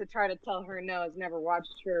 dares to try to tell her no has never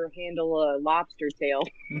watched her handle a lobster tail.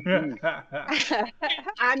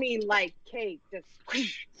 I mean, like cake, just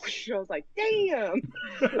whoosh, whoosh. I was like, damn.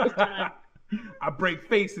 I break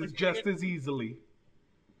faces just as easily.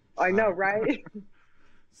 I know, right?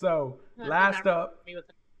 So, last up, Me with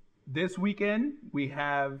it. this weekend, we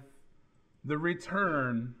have the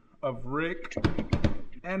return of Rick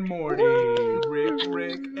and Morty.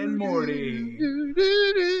 Rick and Morty.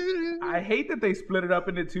 I hate that they split it up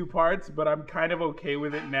into 2 parts, but I'm kind of okay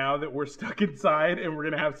with it now that we're stuck inside and we're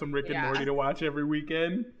going to have some Rick and Yeah. Morty to watch every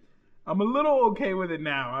weekend. I'm a little okay with it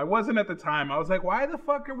now. I wasn't at the time. I was like, why the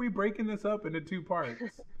fuck are we breaking this up into 2 parts?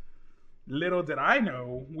 Little did I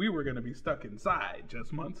know we were going to be stuck inside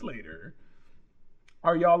just months later.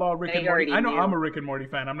 Are y'all all Rick I and Morty? already I know knew. I'm a Rick and Morty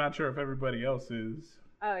fan. I'm not sure if everybody else is.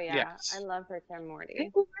 Oh yeah, Yes. I love Rick and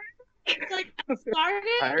Morty. It's like I started.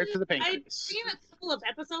 Fire to the I'd pancreas. seen a couple of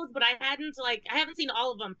episodes, but I haven't seen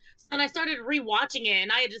all of them. And I started rewatching it,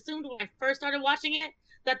 and I had assumed when I first started watching it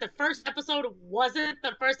that the first episode wasn't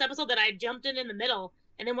the first episode, that I jumped in the middle.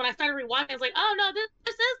 And then when I started rewatching, I was like, oh no,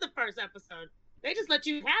 this is the first episode. They just let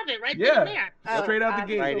you have it right Yeah. then and there. Oh, Straight out the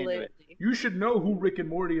gate. Right into it. absolutely. You should know who Rick and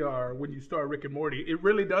Morty are when you start Rick and Morty. It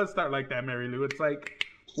really does start like that, Mary Lou. It's like,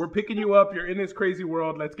 we're picking you up. You're in this crazy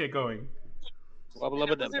world. Let's get going. Wubba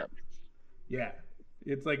lubba dub dub. Yeah.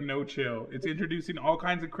 It's like no chill. It's introducing all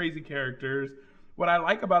kinds of crazy characters. What I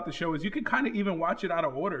like about the show is you can kind of even watch it out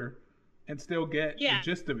of order and still get the Yeah.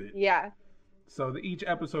 gist of it. Yeah. So each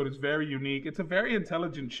episode is very unique. It's a very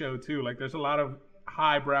intelligent show too. Like there's a lot of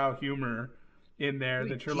highbrow humor in there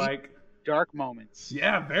that you're deep. like, Dark moments.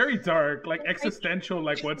 yeah, very dark, like existential.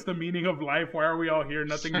 Like what's the meaning of life? Why are we all here?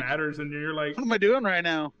 Nothing matters. And you're like, What am I doing right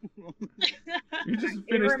now? you just It finished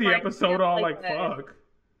the reminds me episode of, all like, like the- fuck,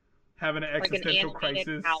 having an Like an existential animated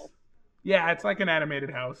crisis. house. Yeah, it's like an animated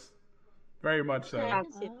house, very much so. House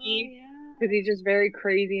Oh, City. yeah. Because he's just very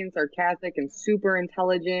crazy and sarcastic and super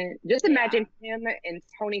intelligent. Just imagine him and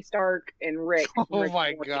Tony Stark and Rick. from Oh Rick my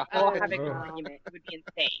and Morty God. all having an Oh. argument. It would be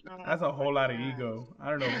insane. That's a whole lot of ego. I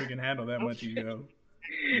don't know if we can handle that much ego.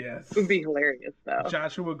 Yes. It would be hilarious, though.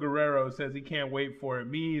 Joshua Guerrero says he can't wait for it.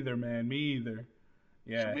 Me either, man. Me either.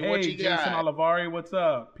 Yeah. Show me Hey, what you Jason got. Olivari, what's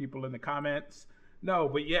up? People in the comments. No,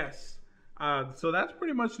 but yes. So that's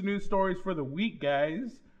pretty much the news stories for the week,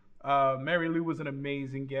 guys. Mary Lou was an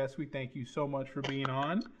amazing guest. We thank you so much for being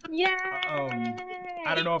on. Yay!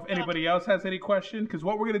 I don't know if anybody else has any question, because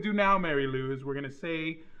what we're going to do now, Mary Lou, is we're going to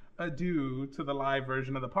say adieu to the live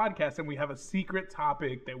version of the podcast, and we have a secret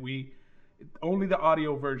topic that only the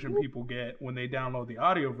audio version people get when they download the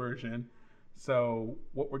audio version. So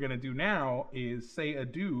what we're going to do now is say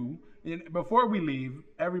adieu. And before we leave,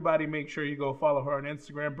 everybody make sure you go follow her on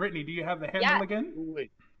Instagram. Brittany, do you have the handle Yeah. again? Do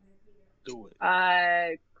it. Do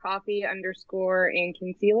it. Coffee underscore and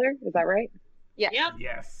concealer. Is that right? Yep.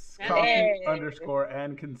 Yes. Hey. Coffee underscore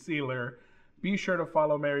and concealer. Be sure to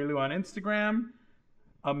follow Mary Lou on Instagram.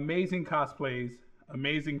 Amazing cosplays,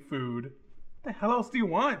 amazing food. What the hell else do you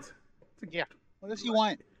want? Yeah. What else you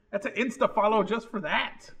want? That's an Insta follow just for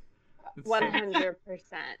that. It's 100%.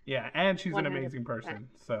 Yeah, and she's an 100%. amazing person.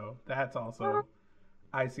 So that's also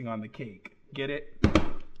icing on the cake. Get it?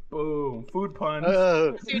 Boom. Food puns.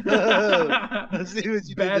 Oh, let's see what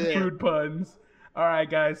you Bad did there. food puns. All right,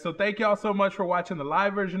 guys. So thank y'all so much for watching the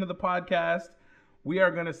live version of the podcast. We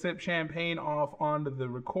are going to sip champagne off onto the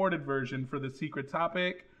recorded version for the secret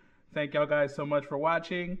topic. Thank y'all guys so much for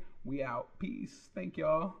watching. We out. Peace. Thank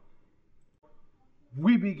y'all.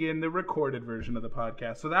 We begin the recorded version of the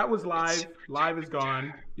podcast. So that was live. Live is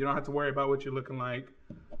gone. You don't have to worry about what you're looking like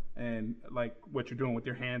and like what you're doing with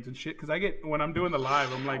your hands and shit. Because I get, when I'm doing the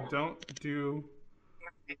live, I'm like, don't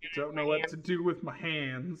know what to do with my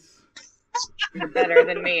hands. You're better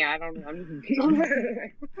than me. I don't know.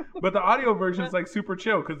 But the audio version is like super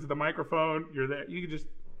chill because the microphone, you're there. You can just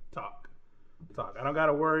talk. I don't got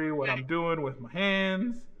to worry what I'm doing with my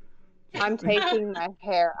hands. I'm taking my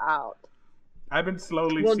hair out. I've been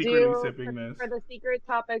slowly, We'll secretly do sipping this. For the secret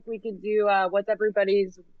topic, we could do what's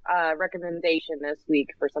everybody's recommendation this week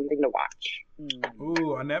for something to watch.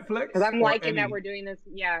 Ooh, on Netflix? Because I'm Or liking that any? we're doing this.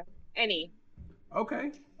 Yeah, any.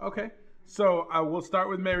 Okay. So I will start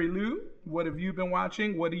with Mary Lou. What have you been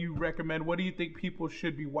watching? What do you recommend? What do you think people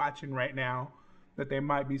should be watching right now that they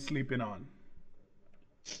might be sleeping on?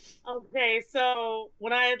 Okay, so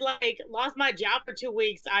when I like lost my job for 2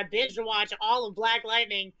 weeks, I binge watched all of Black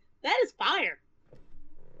Lightning. That is fire.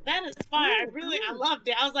 That is fire. I loved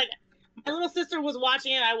it. I was like, my little sister was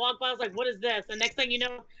watching it. I walked by, I was like, what is this? And next thing you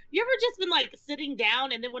know, you ever just been like sitting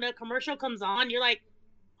down and then when a commercial comes on, you're like,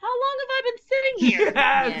 how long have I been sitting here?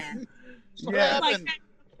 Yes. What Yes. Like happened?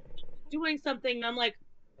 doing something. And I'm like,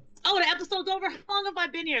 oh, the episode's over. How long have I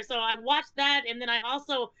been here? So I watched that. And then I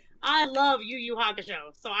love Yu Yu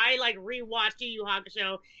Hakusho. So I like rewatched Yu Yu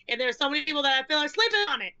Hakusho. And there's so many people that I feel are sleeping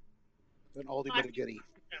on it. An oldie but a goodie.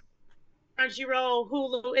 Crunchyroll,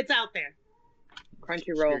 Hulu, it's out there.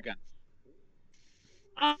 Spear Crunchyroll. gun.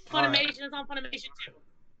 Funimation is on Funimation too.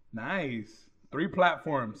 Nice. 3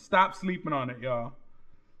 platforms. Stop sleeping on it, y'all.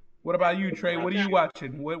 What about you, Trey? What are you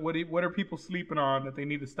watching? What are people sleeping on that they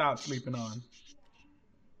need to stop sleeping on?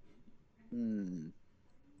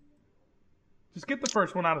 Just get the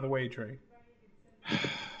first one out of the way, Trey.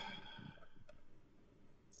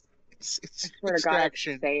 It's I swear to God,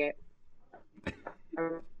 Extraction. say it.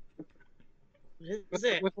 That's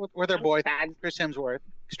it. With their boy Bad. Chris Hemsworth.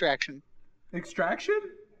 Extraction. Extraction?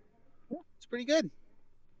 It's pretty good.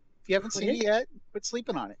 If you haven't seen it yet, quit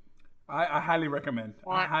sleeping on it. I highly recommend. I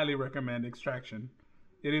What? highly recommend Extraction.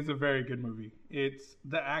 It is a very good movie. It's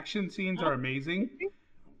the action scenes are amazing.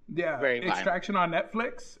 Yeah, Very violent. Extraction on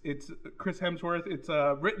Netflix. It's Chris Hemsworth. It's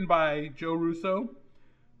written by Joe Russo.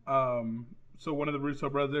 So one of the Russo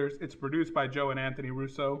brothers. It's produced by Joe and Anthony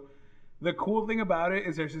Russo. The cool thing about it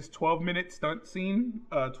is there's this 12-minute stunt scene,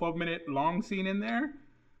 12-minute long scene in there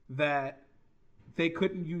that they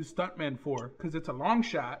couldn't use stuntmen for because it's a long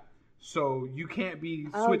shot. So you can't be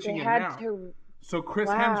switching in and out. So Chris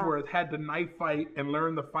Wow. Hemsworth had to knife fight and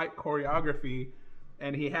learn the fight choreography,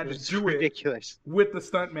 and he had to It's do it ridiculous. with the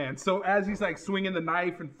stuntman. So as he's like swinging the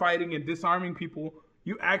knife and fighting and disarming people,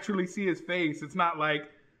 you actually see his face. It's not like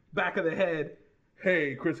back of the head,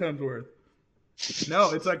 hey, Chris Hemsworth. No,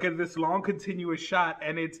 it's like this long continuous shot,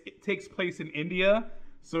 and it takes place in India,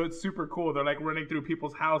 so it's super cool. They're like running through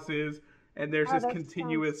people's houses, and there's this that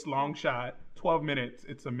continuous long shot, 12 minutes.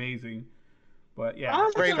 It's amazing. But yeah,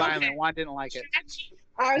 Oh, Very okay. violent. Juan didn't like it.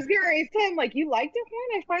 I was gonna say, like, you liked it,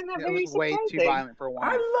 Juan? I find that It very was way surprising. too violent for Juan.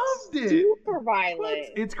 I loved it. Super violent.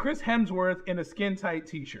 It's Chris Hemsworth in a skin tight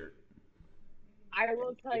t-shirt. I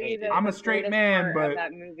will tell you that I'm a the straight greatest man, part of but-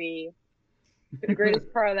 that movie. The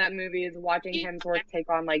greatest part of that movie is watching Hemsworth take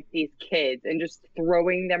on like these kids and just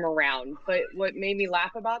throwing them around. But what made me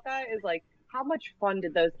laugh about that is like how much fun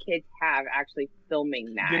did those kids have actually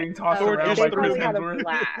filming that? Getting tossed Or around just by They Chris probably had a Hemsworth.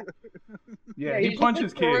 blast. Yeah, he's he just,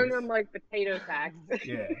 punches like, throwing kids. them like potato sacks.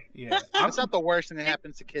 Yeah. That's not the worst thing that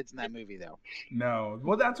happens to kids in that movie, though. No.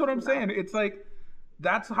 Well, that's what I'm saying. It's like,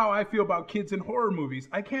 that's how I feel about kids in horror movies.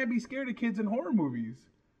 I can't be scared of kids in horror movies.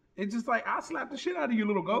 It's just like, I'll slap the shit out of you,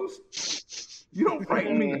 little ghost. You don't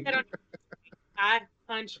frighten me. I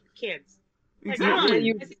punch kids. Like, Exactly. come on,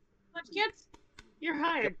 You- I see you punch kids? You're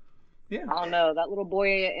hired. Yeah. I don't know, that little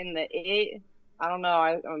boy in the It. I don't know.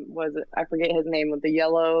 I forget his name with the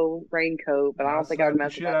yellow raincoat, but I I'll don't think I would slap the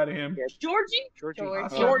mess shit with out that. of him. kid. Georgie? Georgie. George- I'll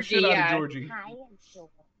slap the Georgie, shit out of yeah. Georgie.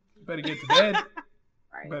 Better get to bed.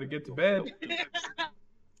 Right. Better get to bed.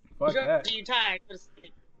 Fuck that. Georgie, you tired. Go to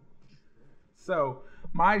sleep. So,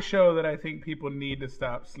 my show that I think people need to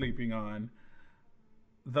stop sleeping on,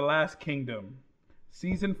 The Last Kingdom.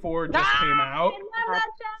 Season 4 just came out. that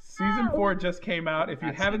show. Season 4 just came out. If you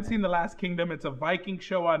I've haven't seen seen The Last Kingdom, it's a Viking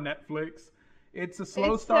show on Netflix. It's a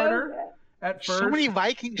slow It's so starter good. at first. So many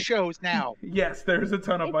Viking shows now. Yes, there's a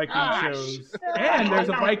ton of Viking Gosh. shows. And there's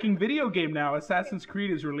a Viking video game now. Assassin's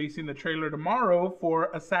Creed is releasing the trailer tomorrow for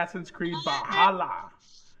Assassin's Creed Valhalla.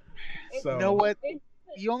 So, You know what? It's-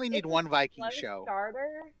 You only need it's a one Viking slow show.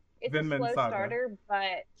 Starter. It's Vinland a slow Saga. starter,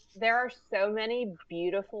 but there are so many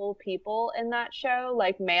beautiful people in that show,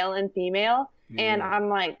 like male and female, and Yeah. I'm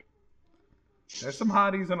like, There's some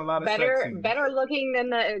hotties and a lot of better sex scenes. better looking than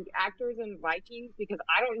the actors in Vikings, because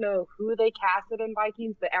I don't know who they casted in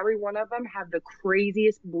Vikings, but every one of them have the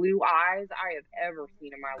craziest blue eyes I have ever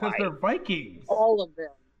seen in my Because life. they're Vikings. All of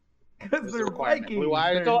them. Because It's a they're requirement. Vikings. Blue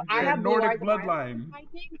eyes. They're, So I they're have blue Nordic eyes in my bloodline.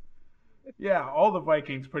 Vikings. Yeah, all the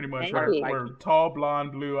Vikings pretty much Thank were, you. were tall,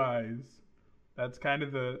 blonde, blue eyes. That's kind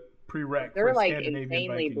of the prereq They're for like Scandinavian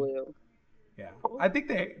insanely Viking. blue. Yeah, I think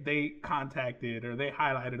they contacted or they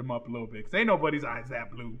highlighted them up a little bit because ain't nobody's eyes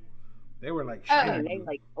that blue. They were like Oh, shiny And they blue.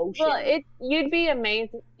 like ocean. well, you'd be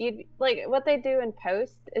amazed. You'd like what they do in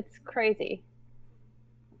post. It's crazy.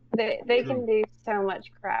 They True. can do so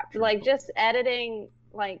much crap, True. like just editing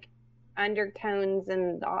like undertones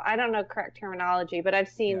and I don't know correct terminology, but I've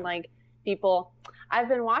seen Yeah. like people. I've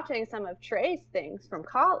been watching some of Trey's things from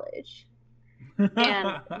college.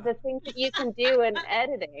 And the things that you can do in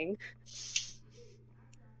editing.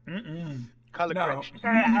 Mm-mm. Color No. correction.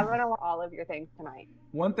 Sorry, I'm gonna watch all of your things tonight.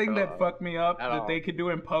 One thing that fucked me up at that all. they could do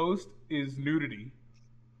in post is nudity.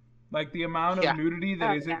 Like the amount of Yeah. nudity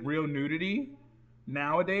that Oh, isn't yeah. real nudity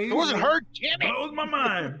nowadays It wasn't her, damn it! blows my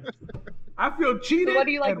mind. I feel cheated. So what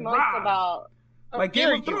do you like and most robbed. about? Like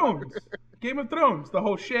dare Game of you. Thrones. Game of Thrones. The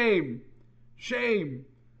whole shame.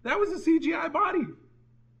 That was a CGI body.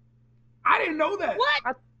 I didn't know that.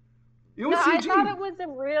 What? It was No, I CG. thought it was a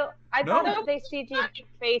real. I No. thought they CG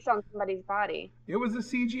face on somebody's body. It was a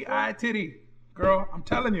CGI titty. Girl, I'm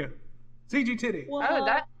telling you. CG titty. Oh,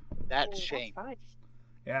 that. That's oh, shame. fine.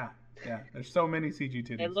 Yeah. There's so many CG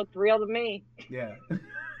titties. It looked real to me. Yeah.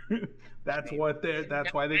 That's why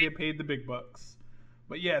they get paid the big bucks.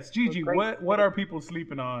 But yes, Gigi, Great. what are people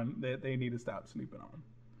sleeping on that they need to stop sleeping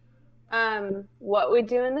on? What We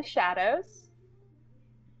Do in the Shadows.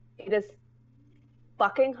 It is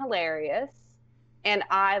fucking hilarious, and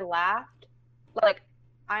I laughed like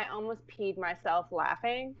I almost peed myself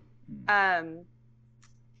laughing.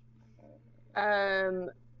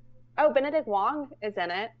 Oh, Benedict Wong is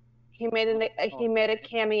in it. He made a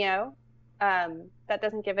cameo. That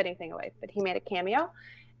doesn't give anything away, but he made a cameo,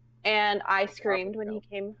 and I screamed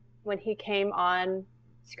when he came on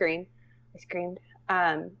screen. I screamed.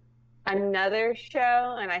 Another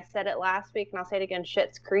show, and I said it last week, and I'll say it again.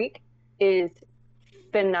 Schitt's Creek is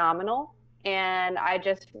phenomenal, and I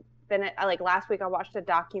just last week I watched a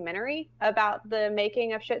documentary about the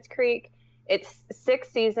making of Schitt's Creek. It's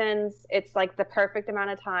 6 seasons. It's like the perfect amount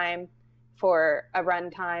of time for a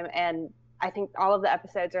runtime, and I think all of the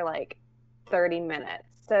episodes are like 30 minutes.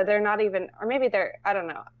 So they're not even, or maybe they're, I don't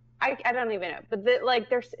know. I don't even know, but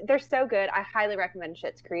they're so good. I highly recommend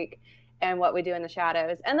Schitt's Creek and What We Do in the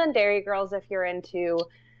Shadows, and then Dairy Girls if you're into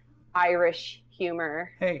Irish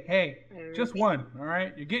humor. Hey, just one, all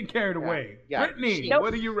right? You're getting carried away. Yeah. Brittany, Nope.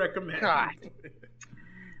 what do you recommend? God.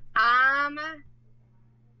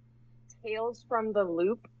 Tales from the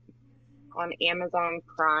Loop on Amazon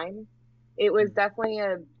Prime. It was definitely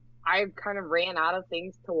I kind of ran out of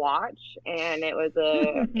things to watch, and it was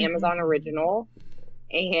a Amazon original,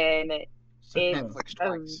 and So It's, Netflix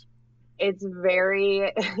twice. it's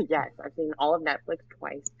very yes, I've seen all of Netflix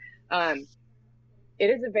twice. It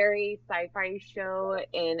is a very sci-fi show,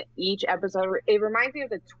 and each episode it reminds me of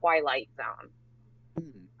the Twilight Zone.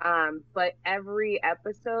 But every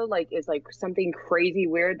episode is like something crazy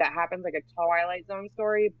weird that happens, like a Twilight Zone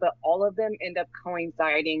story, but all of them end up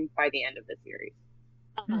coinciding by the end of the series,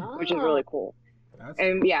 which is really cool.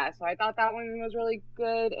 And yeah, so I thought that one was really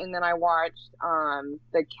good. And then I watched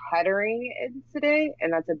The Kettering Incident,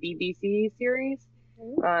 and that's a BBC series.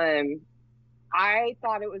 I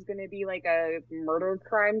thought it was going to be like a murder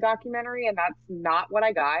crime documentary, and that's not what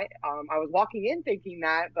I got. I was walking in thinking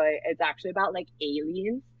that, but it's actually about like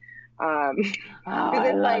aliens.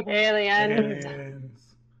 I love aliens.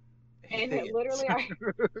 And it literally,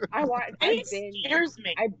 I It scares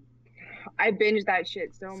me. I binged that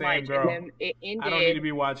shit so Same, much, girl. and then it ended. I don't need to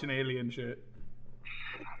be watching alien shit.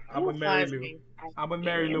 I'm with Mary Lou. I'm with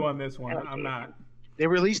Mary Lou on this one. I'm not. They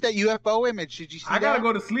released that UFO image. Did you see I gotta that?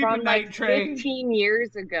 go to sleep From at like night, Trey. 15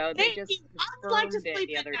 years ago. They Thank just you. I would like to confirmed it sleep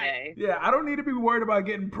the at other night. day. Yeah, I don't need to be worried about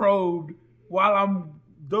getting probed while I'm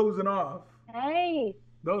dozing off. Hey,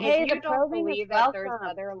 Those. Hey, If the you don't probing is believe that there's welcome.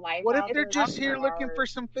 other life What if out they're there just that here looking are- for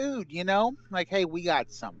some food? You know, like, hey, we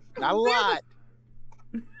got some, not a lot.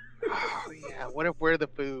 Oh yeah. What if we're the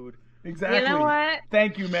food? Exactly. You know what?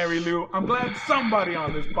 Thank you, Mary Lou. I'm glad somebody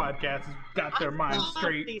on this podcast has got their mind love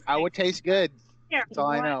straight. these I would things. taste good. Here, That's all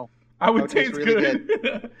I What? know. I would That would taste taste really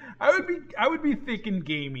good. I would be thick and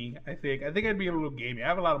gamey. I think I'd be a little gamey. I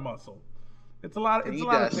have a lot of muscle. It's a lot. They It's a need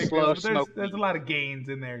lot of to thickness, slow but smoke there's a meat. lot of gains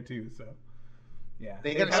in there too. So yeah,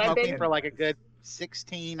 They They'd gotta have to smoke be meat for like a tenderized. good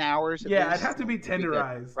 16 hours. At Yeah, least. I'd have to be It'd good.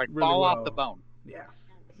 tenderized. Like really fall well. off the bone. Yeah.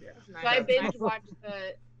 So I binge watched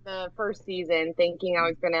the first season, thinking I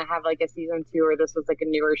was gonna have like a season 2 or this was like a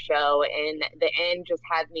newer show, and the end just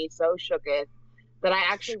had me so shooketh that I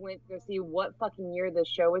actually went to see what fucking year this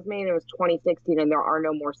show was made. It was 2016, and there are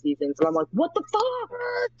no more seasons. And I'm like, what the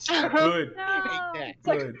fuck? Good. No. It's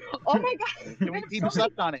like- Good. Oh my god! And we people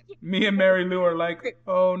slept on it. Me and Mary Lou are like,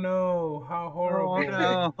 oh no, how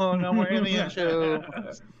horrible. Oh no more alien show.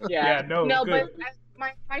 Yeah, no, no, good.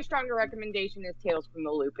 but my stronger recommendation is Tales from the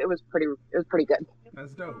Loop. It was pretty good.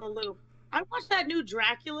 That's dope. The loop. I watched that new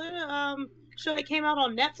Dracula show that came out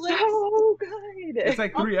on Netflix. So good. It's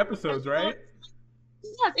like 3 episodes, right?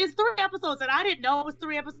 Yes, it's 3 episodes, and I didn't know it was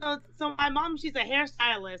 3 episodes. So my mom, she's a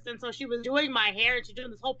hairstylist, and so she was doing my hair, and she's doing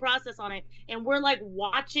this whole process on it. And we're like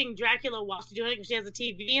watching Dracula while she's doing it because she has a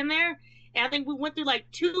TV in there. And I think we went through like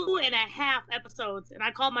 2.5 episodes, and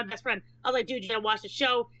I called my best friend. I was like, "Dude, you gotta watch the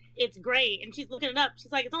show. It's great." And she's looking it up.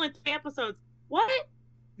 She's like, "It's only 3 episodes." What?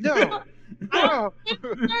 No. No. Third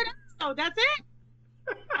episode. That's it.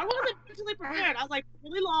 I wasn't mentally prepared. I was like,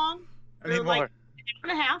 really long. They were like Anymore. an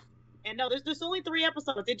hour and a half. And no, there's only 3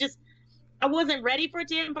 episodes. It just, I wasn't ready for it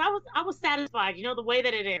to end, but I was satisfied. You know the way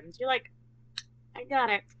that it ends. You're like, I got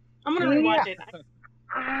it. I'm gonna rewatch it.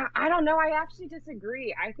 I don't know. I actually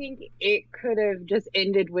disagree. I think it could have just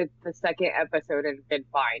ended with the second episode and been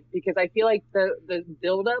fine, because I feel like the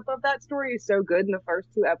build up of that story is so good in the first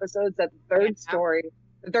 2 episodes that the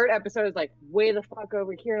third episode is like way the fuck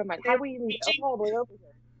over here. I'm like, how do we even get all the way over here?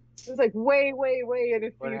 It's like way in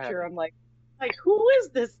the What future. happened? I'm like, Who is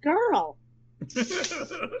this girl?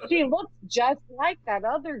 she looks just like that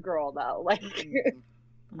other girl though. Like,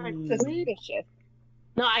 Like, suspicious.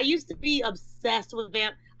 No, I used to be obsessed with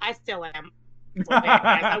I still am.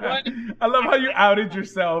 I love how you outed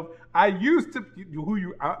yourself. I used to. Who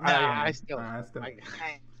you? I still.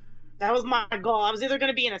 That was my goal. I was either going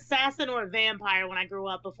to be an assassin or a vampire when I grew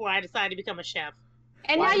up before I decided to become a chef.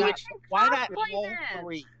 And Why now you not? can Why not cosplay all them.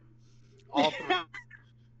 3? All 3.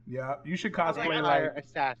 Yeah, you should cosplay Vampire, like.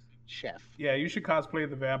 assassin, chef. Yeah, you should cosplay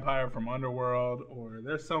the vampire from Underworld, or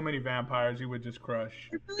there's so many vampires you would just crush.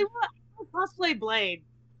 I really want to cosplay Blade.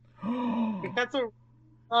 That's a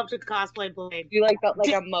love to cosplay Blade. You like that,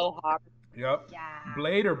 like a mohawk. Yep. Yeah.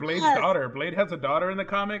 Blade or Blade's Yes. daughter. Blade has a daughter in the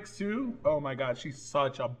comics too. Oh my god, she's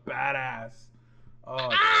such a badass. Oh,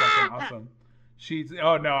 it's fucking awesome. She's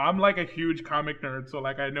oh no, I'm like a huge comic nerd, so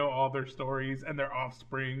like I know all their stories and their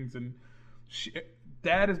offsprings, and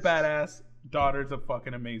dad is badass, daughter's a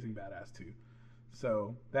fucking amazing badass too.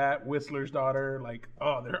 So that Whistler's daughter, like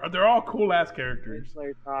oh, they're all cool ass characters.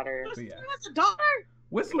 Whistler's daughter. But yeah. Has a daughter?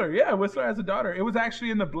 Whistler has a daughter. It was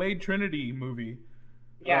actually in the Blade Trinity movie.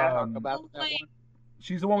 Yeah. Um, Talk about that one.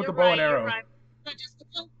 She's the one with You're the bow right, and you're arrow. right. So Jessica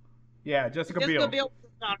Biel? Yeah, Jessica Jessica Biel. Biel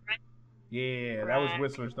was his daughter, right? Yeah, that was Right.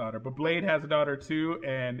 Whistler's daughter. But Blade has a daughter too,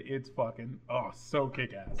 and it's fucking so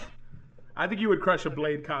kick ass. I think you would crush a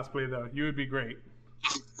Blade cosplay though. You would be great.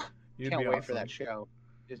 You'd Can't be wait awesome. for that show.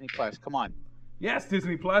 Disney Plus. Come on. Yes,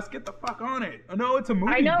 Disney Plus, get the fuck on it. Oh, no, it's a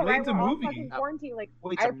movie. I know, Blade's right? a We're all movie. fucking quarantine. Like,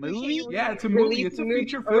 Wait, it's I a appreciate movie? you Yeah, it's a movie. releasing It's a movies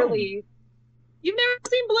feature film. early. You've never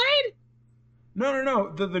seen Blade?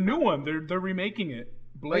 No. The new one. They're remaking it.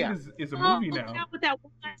 Blade yeah. is a movie Oh, now. With that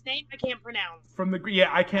one guy's name I can't pronounce. From the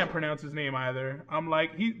I can't pronounce his name either. I'm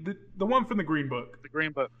like the one from the Green Book. The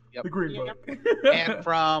Green Book. Yep. The Green Yep. Book. And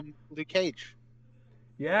from Luke Cage.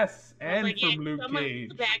 Yes, I was and like, yeah, from Luke someone's Cage.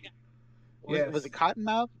 the bad guy. Yes. Was it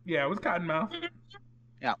Cottonmouth? Yeah, it was Cottonmouth.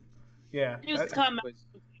 Yeah. Yeah. He was that- talking about Was-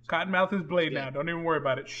 Cottonmouth is Blade Yeah. now. Don't even worry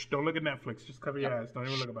about it. Shh, don't look at Netflix. Just cover your Yep. eyes. Don't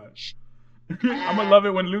even look about it. I'm gonna love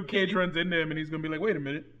it when Luke Cage runs into him and he's gonna be like, "Wait a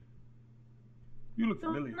minute, you look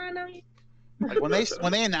familiar." Like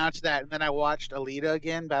when they announced that, and then I watched Alita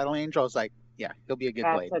again, Battle Angel. I was like, yeah, he'll be a good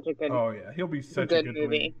That's Blade. such a good, Oh yeah, he'll be such a good good movie.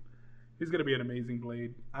 Blade. He's gonna be an amazing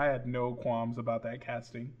Blade. I had no qualms about that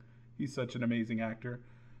casting. He's such an amazing actor.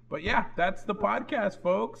 But yeah, that's the podcast,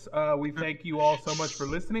 folks. We thank you all so much for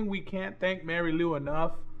listening. We can't thank Mary Lou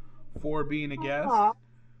enough for being a guest. Aw.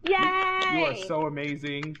 Yay! You are so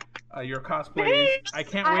amazing. Your cosplays. I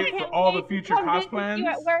can't wait for all the future come cos visit plans. You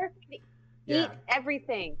at work. Eat Yeah.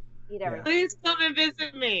 everything. Eat everything. Please come and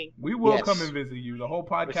visit me. We will Yes. come and visit you. The whole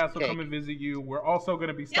podcast will cake. come and visit you. We're also going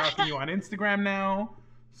to be stalking you on Instagram now.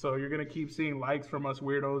 So you're going to keep seeing likes from us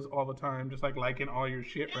weirdos all the time, just like liking all your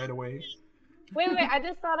shit right away. Wait, I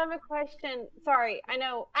just thought of a question. Sorry, I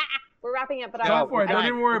know. We're wrapping up, but Go I for it. Don't done.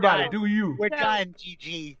 even worry We're about done. it. Do you? We're So- done,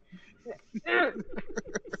 GG.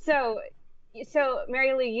 So,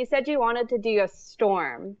 Mary Lou, you said you wanted to do a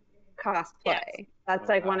Storm cosplay. That's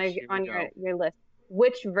Oh, like one gosh, of here on we your list.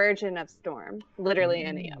 Which version of Storm? Literally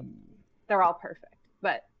any of them. They're all perfect.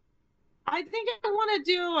 But I think I want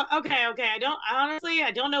to do. Okay.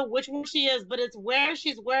 I don't know which one she is, but it's where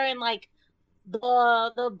she's wearing like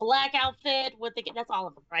the black outfit with the. That's all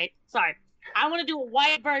of them, right? Sorry. I want to do a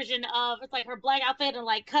white version of it's like her black outfit and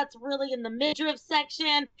like cuts really in the midriff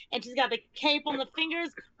section, and she's got the cape on the fingers.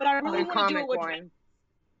 But I really The want to do comic it with. one.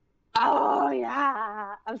 oh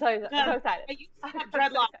yeah, I'm so excited. I used to have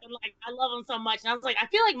dreadlocks and like I love them so much, and I was like, I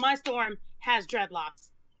feel like my Storm has dreadlocks,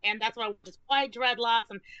 and that's why I want just white dreadlocks,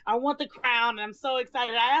 and I want the crown, and I'm so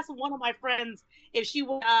excited. I asked one of my friends if she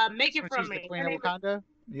would make it from She's me. the Queen Her of name is- Wakanda.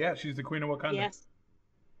 Yeah, she's the Queen of Wakanda. Yes,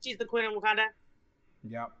 she's the Queen of Wakanda.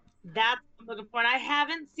 Yeah. That's what I'm looking for, and I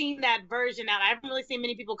haven't seen that version out. I haven't really seen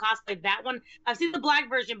many people cosplay that one. I've seen the black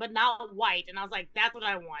version, but not white, and I was like, that's what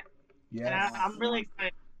I want, and Yes. I'm really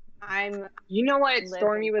excited. I'm You know what Living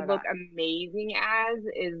Storm you would for look that. amazing as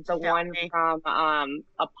is the Tell one me. from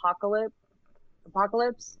Apocalypse,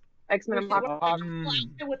 X-Men Which Apocalypse.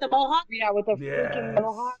 Mm. With the mohawk. Yeah, with the Yes. freaking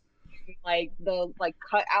mohawk, like the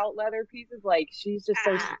cut out leather pieces. Like she's just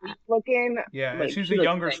so sweet looking. Yeah, and Like, she's she a looks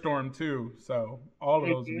younger sick. Storm too, so all of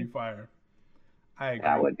those would be fire. I agree.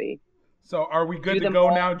 That would be. So are we good Do to them go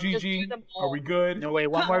all. now, Just Gigi? do them Are all. we good? No, wait,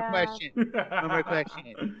 one more Yeah. question. One more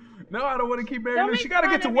question. No, I don't want to keep Mary Don't Lou. make She got to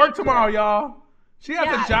fun get to of work me. tomorrow, y'all. She has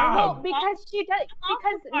a Well, job. because she does.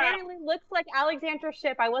 Because Mary Lou looks like Alexandra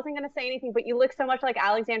Shipp. I wasn't gonna say anything, but you look so much like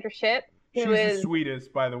Alexandra Shipp. She's Who the is?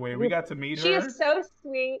 sweetest, by the way. We got to meet She her. is so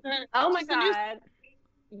sweet. Oh my She's the new- god.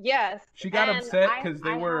 Yes. She got And upset I- because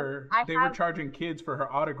I they were have- they were charging kids for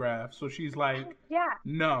her autograph. So she's like, Yeah.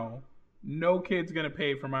 no kid's gonna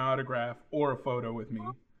pay for my autograph or a photo with me.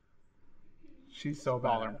 She's so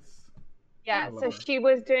Baller. badass. Yeah, I love so her. she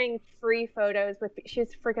was doing free photos with.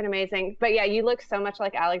 She's freaking amazing. But yeah, you look so much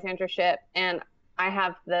like Alexandra Shipp, and I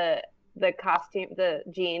have the costume, the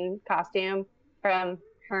Jean costume from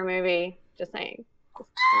her movie. Just saying. Just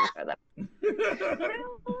gonna throw that-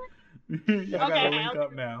 Y'all gotta Okay, link okay.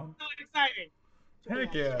 up now. So exciting.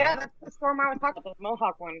 Heck yeah. Yeah, that's the Storm I was talking about. The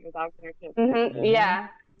mohawk one was out there too. Mhm, Yeah,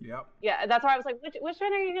 Yep. yeah. That's why I was like, which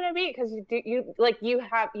one are you gonna be? Because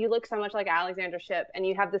you look so much like Alexandra Shipp, and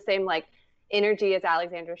you have the same like energy as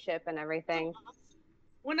Alexandra Shipp and everything.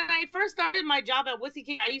 When I first started my job at Whiskey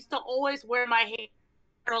King, I used to always wear my hair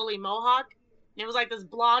curly mohawk. And it was like this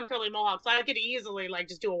blonde curly mohawk, so I could easily like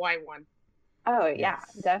just do a white one. Oh yeah,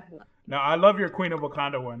 Yes. definitely. Now I love your Queen of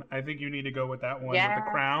Wakanda one. I think you need to go with that one with Yeah.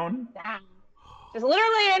 the crown. Yeah. Just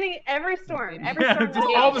literally every storm, every Yeah, storm. just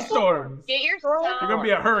that all we the have. storms. Get yourself You're gonna be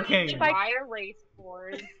a hurricane. a dry erase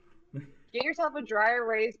board. Get yourself a dry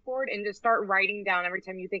erase board and just start writing down every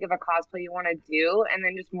time you think of a cosplay you want to do, and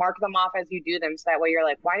then just mark them off as you do them. So that way you're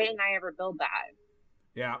like, why didn't I ever build that?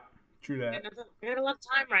 Yeah, true And that. I got a lot of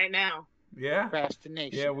time right now. Yeah.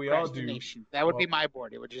 Procrastination. Yeah, we all do. Procrastination. That would be Well- my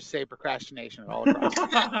board. It would just say procrastination all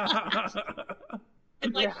across.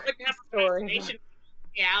 And like Yeah. couldn't have Story. procrastination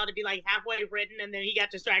out to be like halfway written, and then he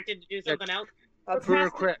got distracted to do something else. That's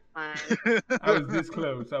Procra- fine. I was this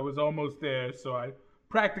close. I was almost there, so I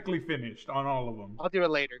practically finished on all of them. I'll do it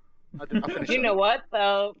later. I'll finish You it. know what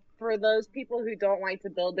though? For those people who don't like to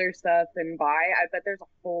build their stuff and buy, I bet there's a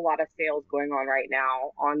whole lot of sales going on right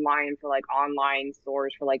now online for like online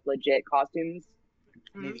stores for like legit costumes.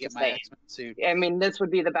 I need to get Just my saying. X-Men suit. I mean, this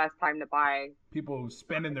would be the best time to buy People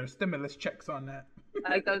spending their stimulus checks on that.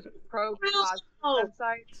 like those pro Real cosplay slow.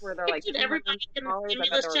 websites where they're like Dude, everybody getting $200. I bet stimulus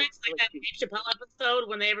they're checks like really that cheap. Dave Chappelle episode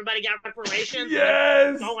when everybody got reparations.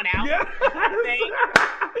 Yes. Going out. Yes.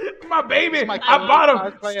 My baby. My I bought him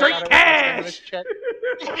cosplay, I straight got a cash.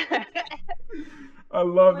 stimulus check. I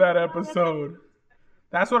love that episode.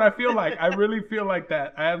 That's what I feel like. I really feel like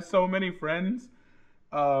that. I have so many friends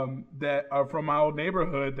that are from my old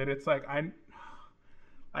neighborhood that it's like I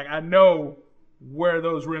know where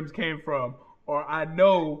those rims came from, or I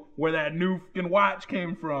know where that new fucking watch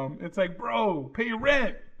came from. It's like, bro, pay your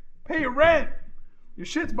rent. Pay your rent. Your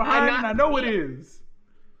shit's behind, not- and I know it is.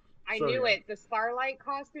 I So, knew yeah. it. The Starlight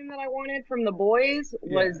costume that I wanted from the boys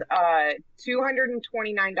was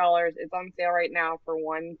 $229. It's on sale right now for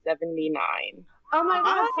 $179. Oh my god,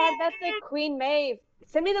 Oh. Todd, that's the Queen Maeve.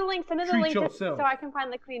 Send me the link. Send me the Treat link just yourself. so I can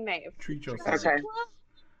find the Queen Maeve. Treat yourself. Okay.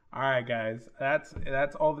 All right, guys. That's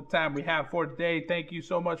all the time we have for today. Thank you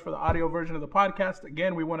so much for the audio version of the podcast.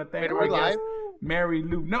 Again, we want to thank Wait, are our we live? guest, Mary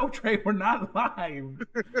Lou. No, Trey, we're not live.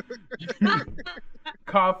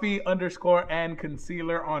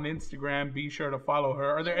 Coffee_and_concealer on Instagram. Be sure to follow her.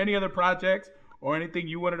 Are there any other projects or anything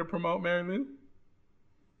you wanted to promote, Mary Lou?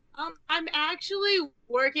 I'm actually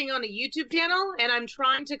working on a YouTube channel, and I'm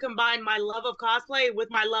trying to combine my love of cosplay with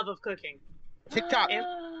my love of cooking. TikTok.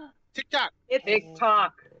 TikTok. It's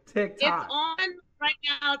TikTok. TikTok. It's on right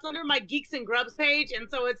now. It's under my Geeks and Grubs page, and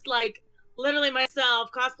so it's like literally myself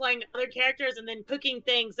cosplaying other characters and then cooking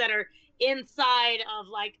things that are inside of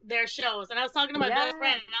like their shows. And I was talking to my best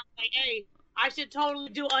friend, and I was like, "Hey, I should totally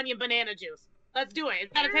do onion banana juice. Let's do it.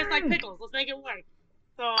 It's gotta taste like pickles. Let's make it work."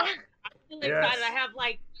 So I'm really excited. I have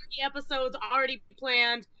like 30 episodes already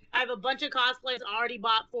planned. I have a bunch of cosplays already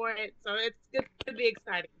bought for it, so it's gonna be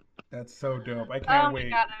exciting. That's so dope. I Oh can't my wait.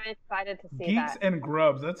 god, I'm excited to see Geeks that. and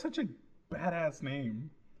Grubs. That's such a badass name.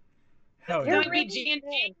 Hell It's yeah. gonna be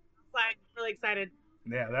G&G. Like, really excited.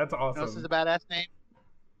 Yeah, that's What else is awesome. a badass name?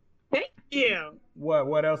 Thank you.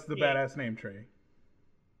 What else is the Yeah. badass name, Trey?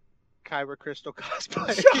 Kyber Crystal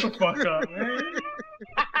cosplay. Shut the fuck up, man.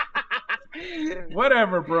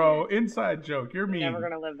 Whatever, bro. Inside joke. You're mean. Never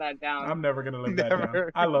gonna live that down. I'm never gonna live that down.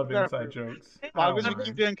 Never. I love Never. inside jokes. As long as Oh, we man.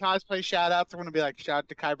 keep doing cosplay shout outs, I'm gonna be like, shout out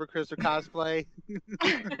to Kyber Crystal cosplay.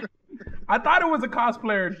 I thought it was a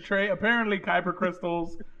cosplayer, Trey. Apparently, kyber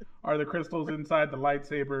crystals are the crystals inside the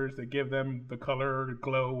lightsabers that give them the color,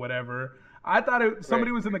 glow, whatever. I thought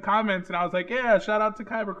somebody was in the comments, and I was like, "Yeah, shout out to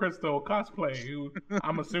Kyber Crystal cosplay." Who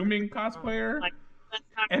I'm assuming cosplayer. Like, that's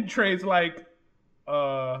not And Trey's like,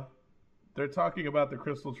 they're talking about the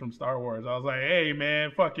crystals from Star Wars. I was like, "Hey,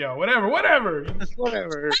 man, fuck y'all, whatever." Whatever.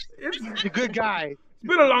 It's He's a good guy.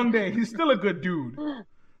 been a long day. He's still a good dude.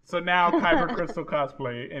 So now Kyber Crystal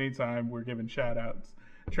cosplay, anytime we're giving shout outs,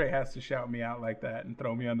 Trey has to shout me out like that and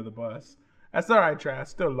throw me under the bus. That's all right, Trey. I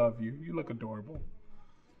still love you. You look adorable.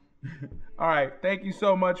 All right. Thank you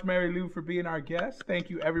so much, Mary Lou, for being our guest. Thank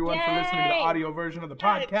you, everyone, for listening to the Yay! audio version of the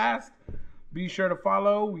podcast. Be sure to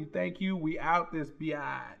follow. We thank you. We out this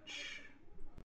biatch.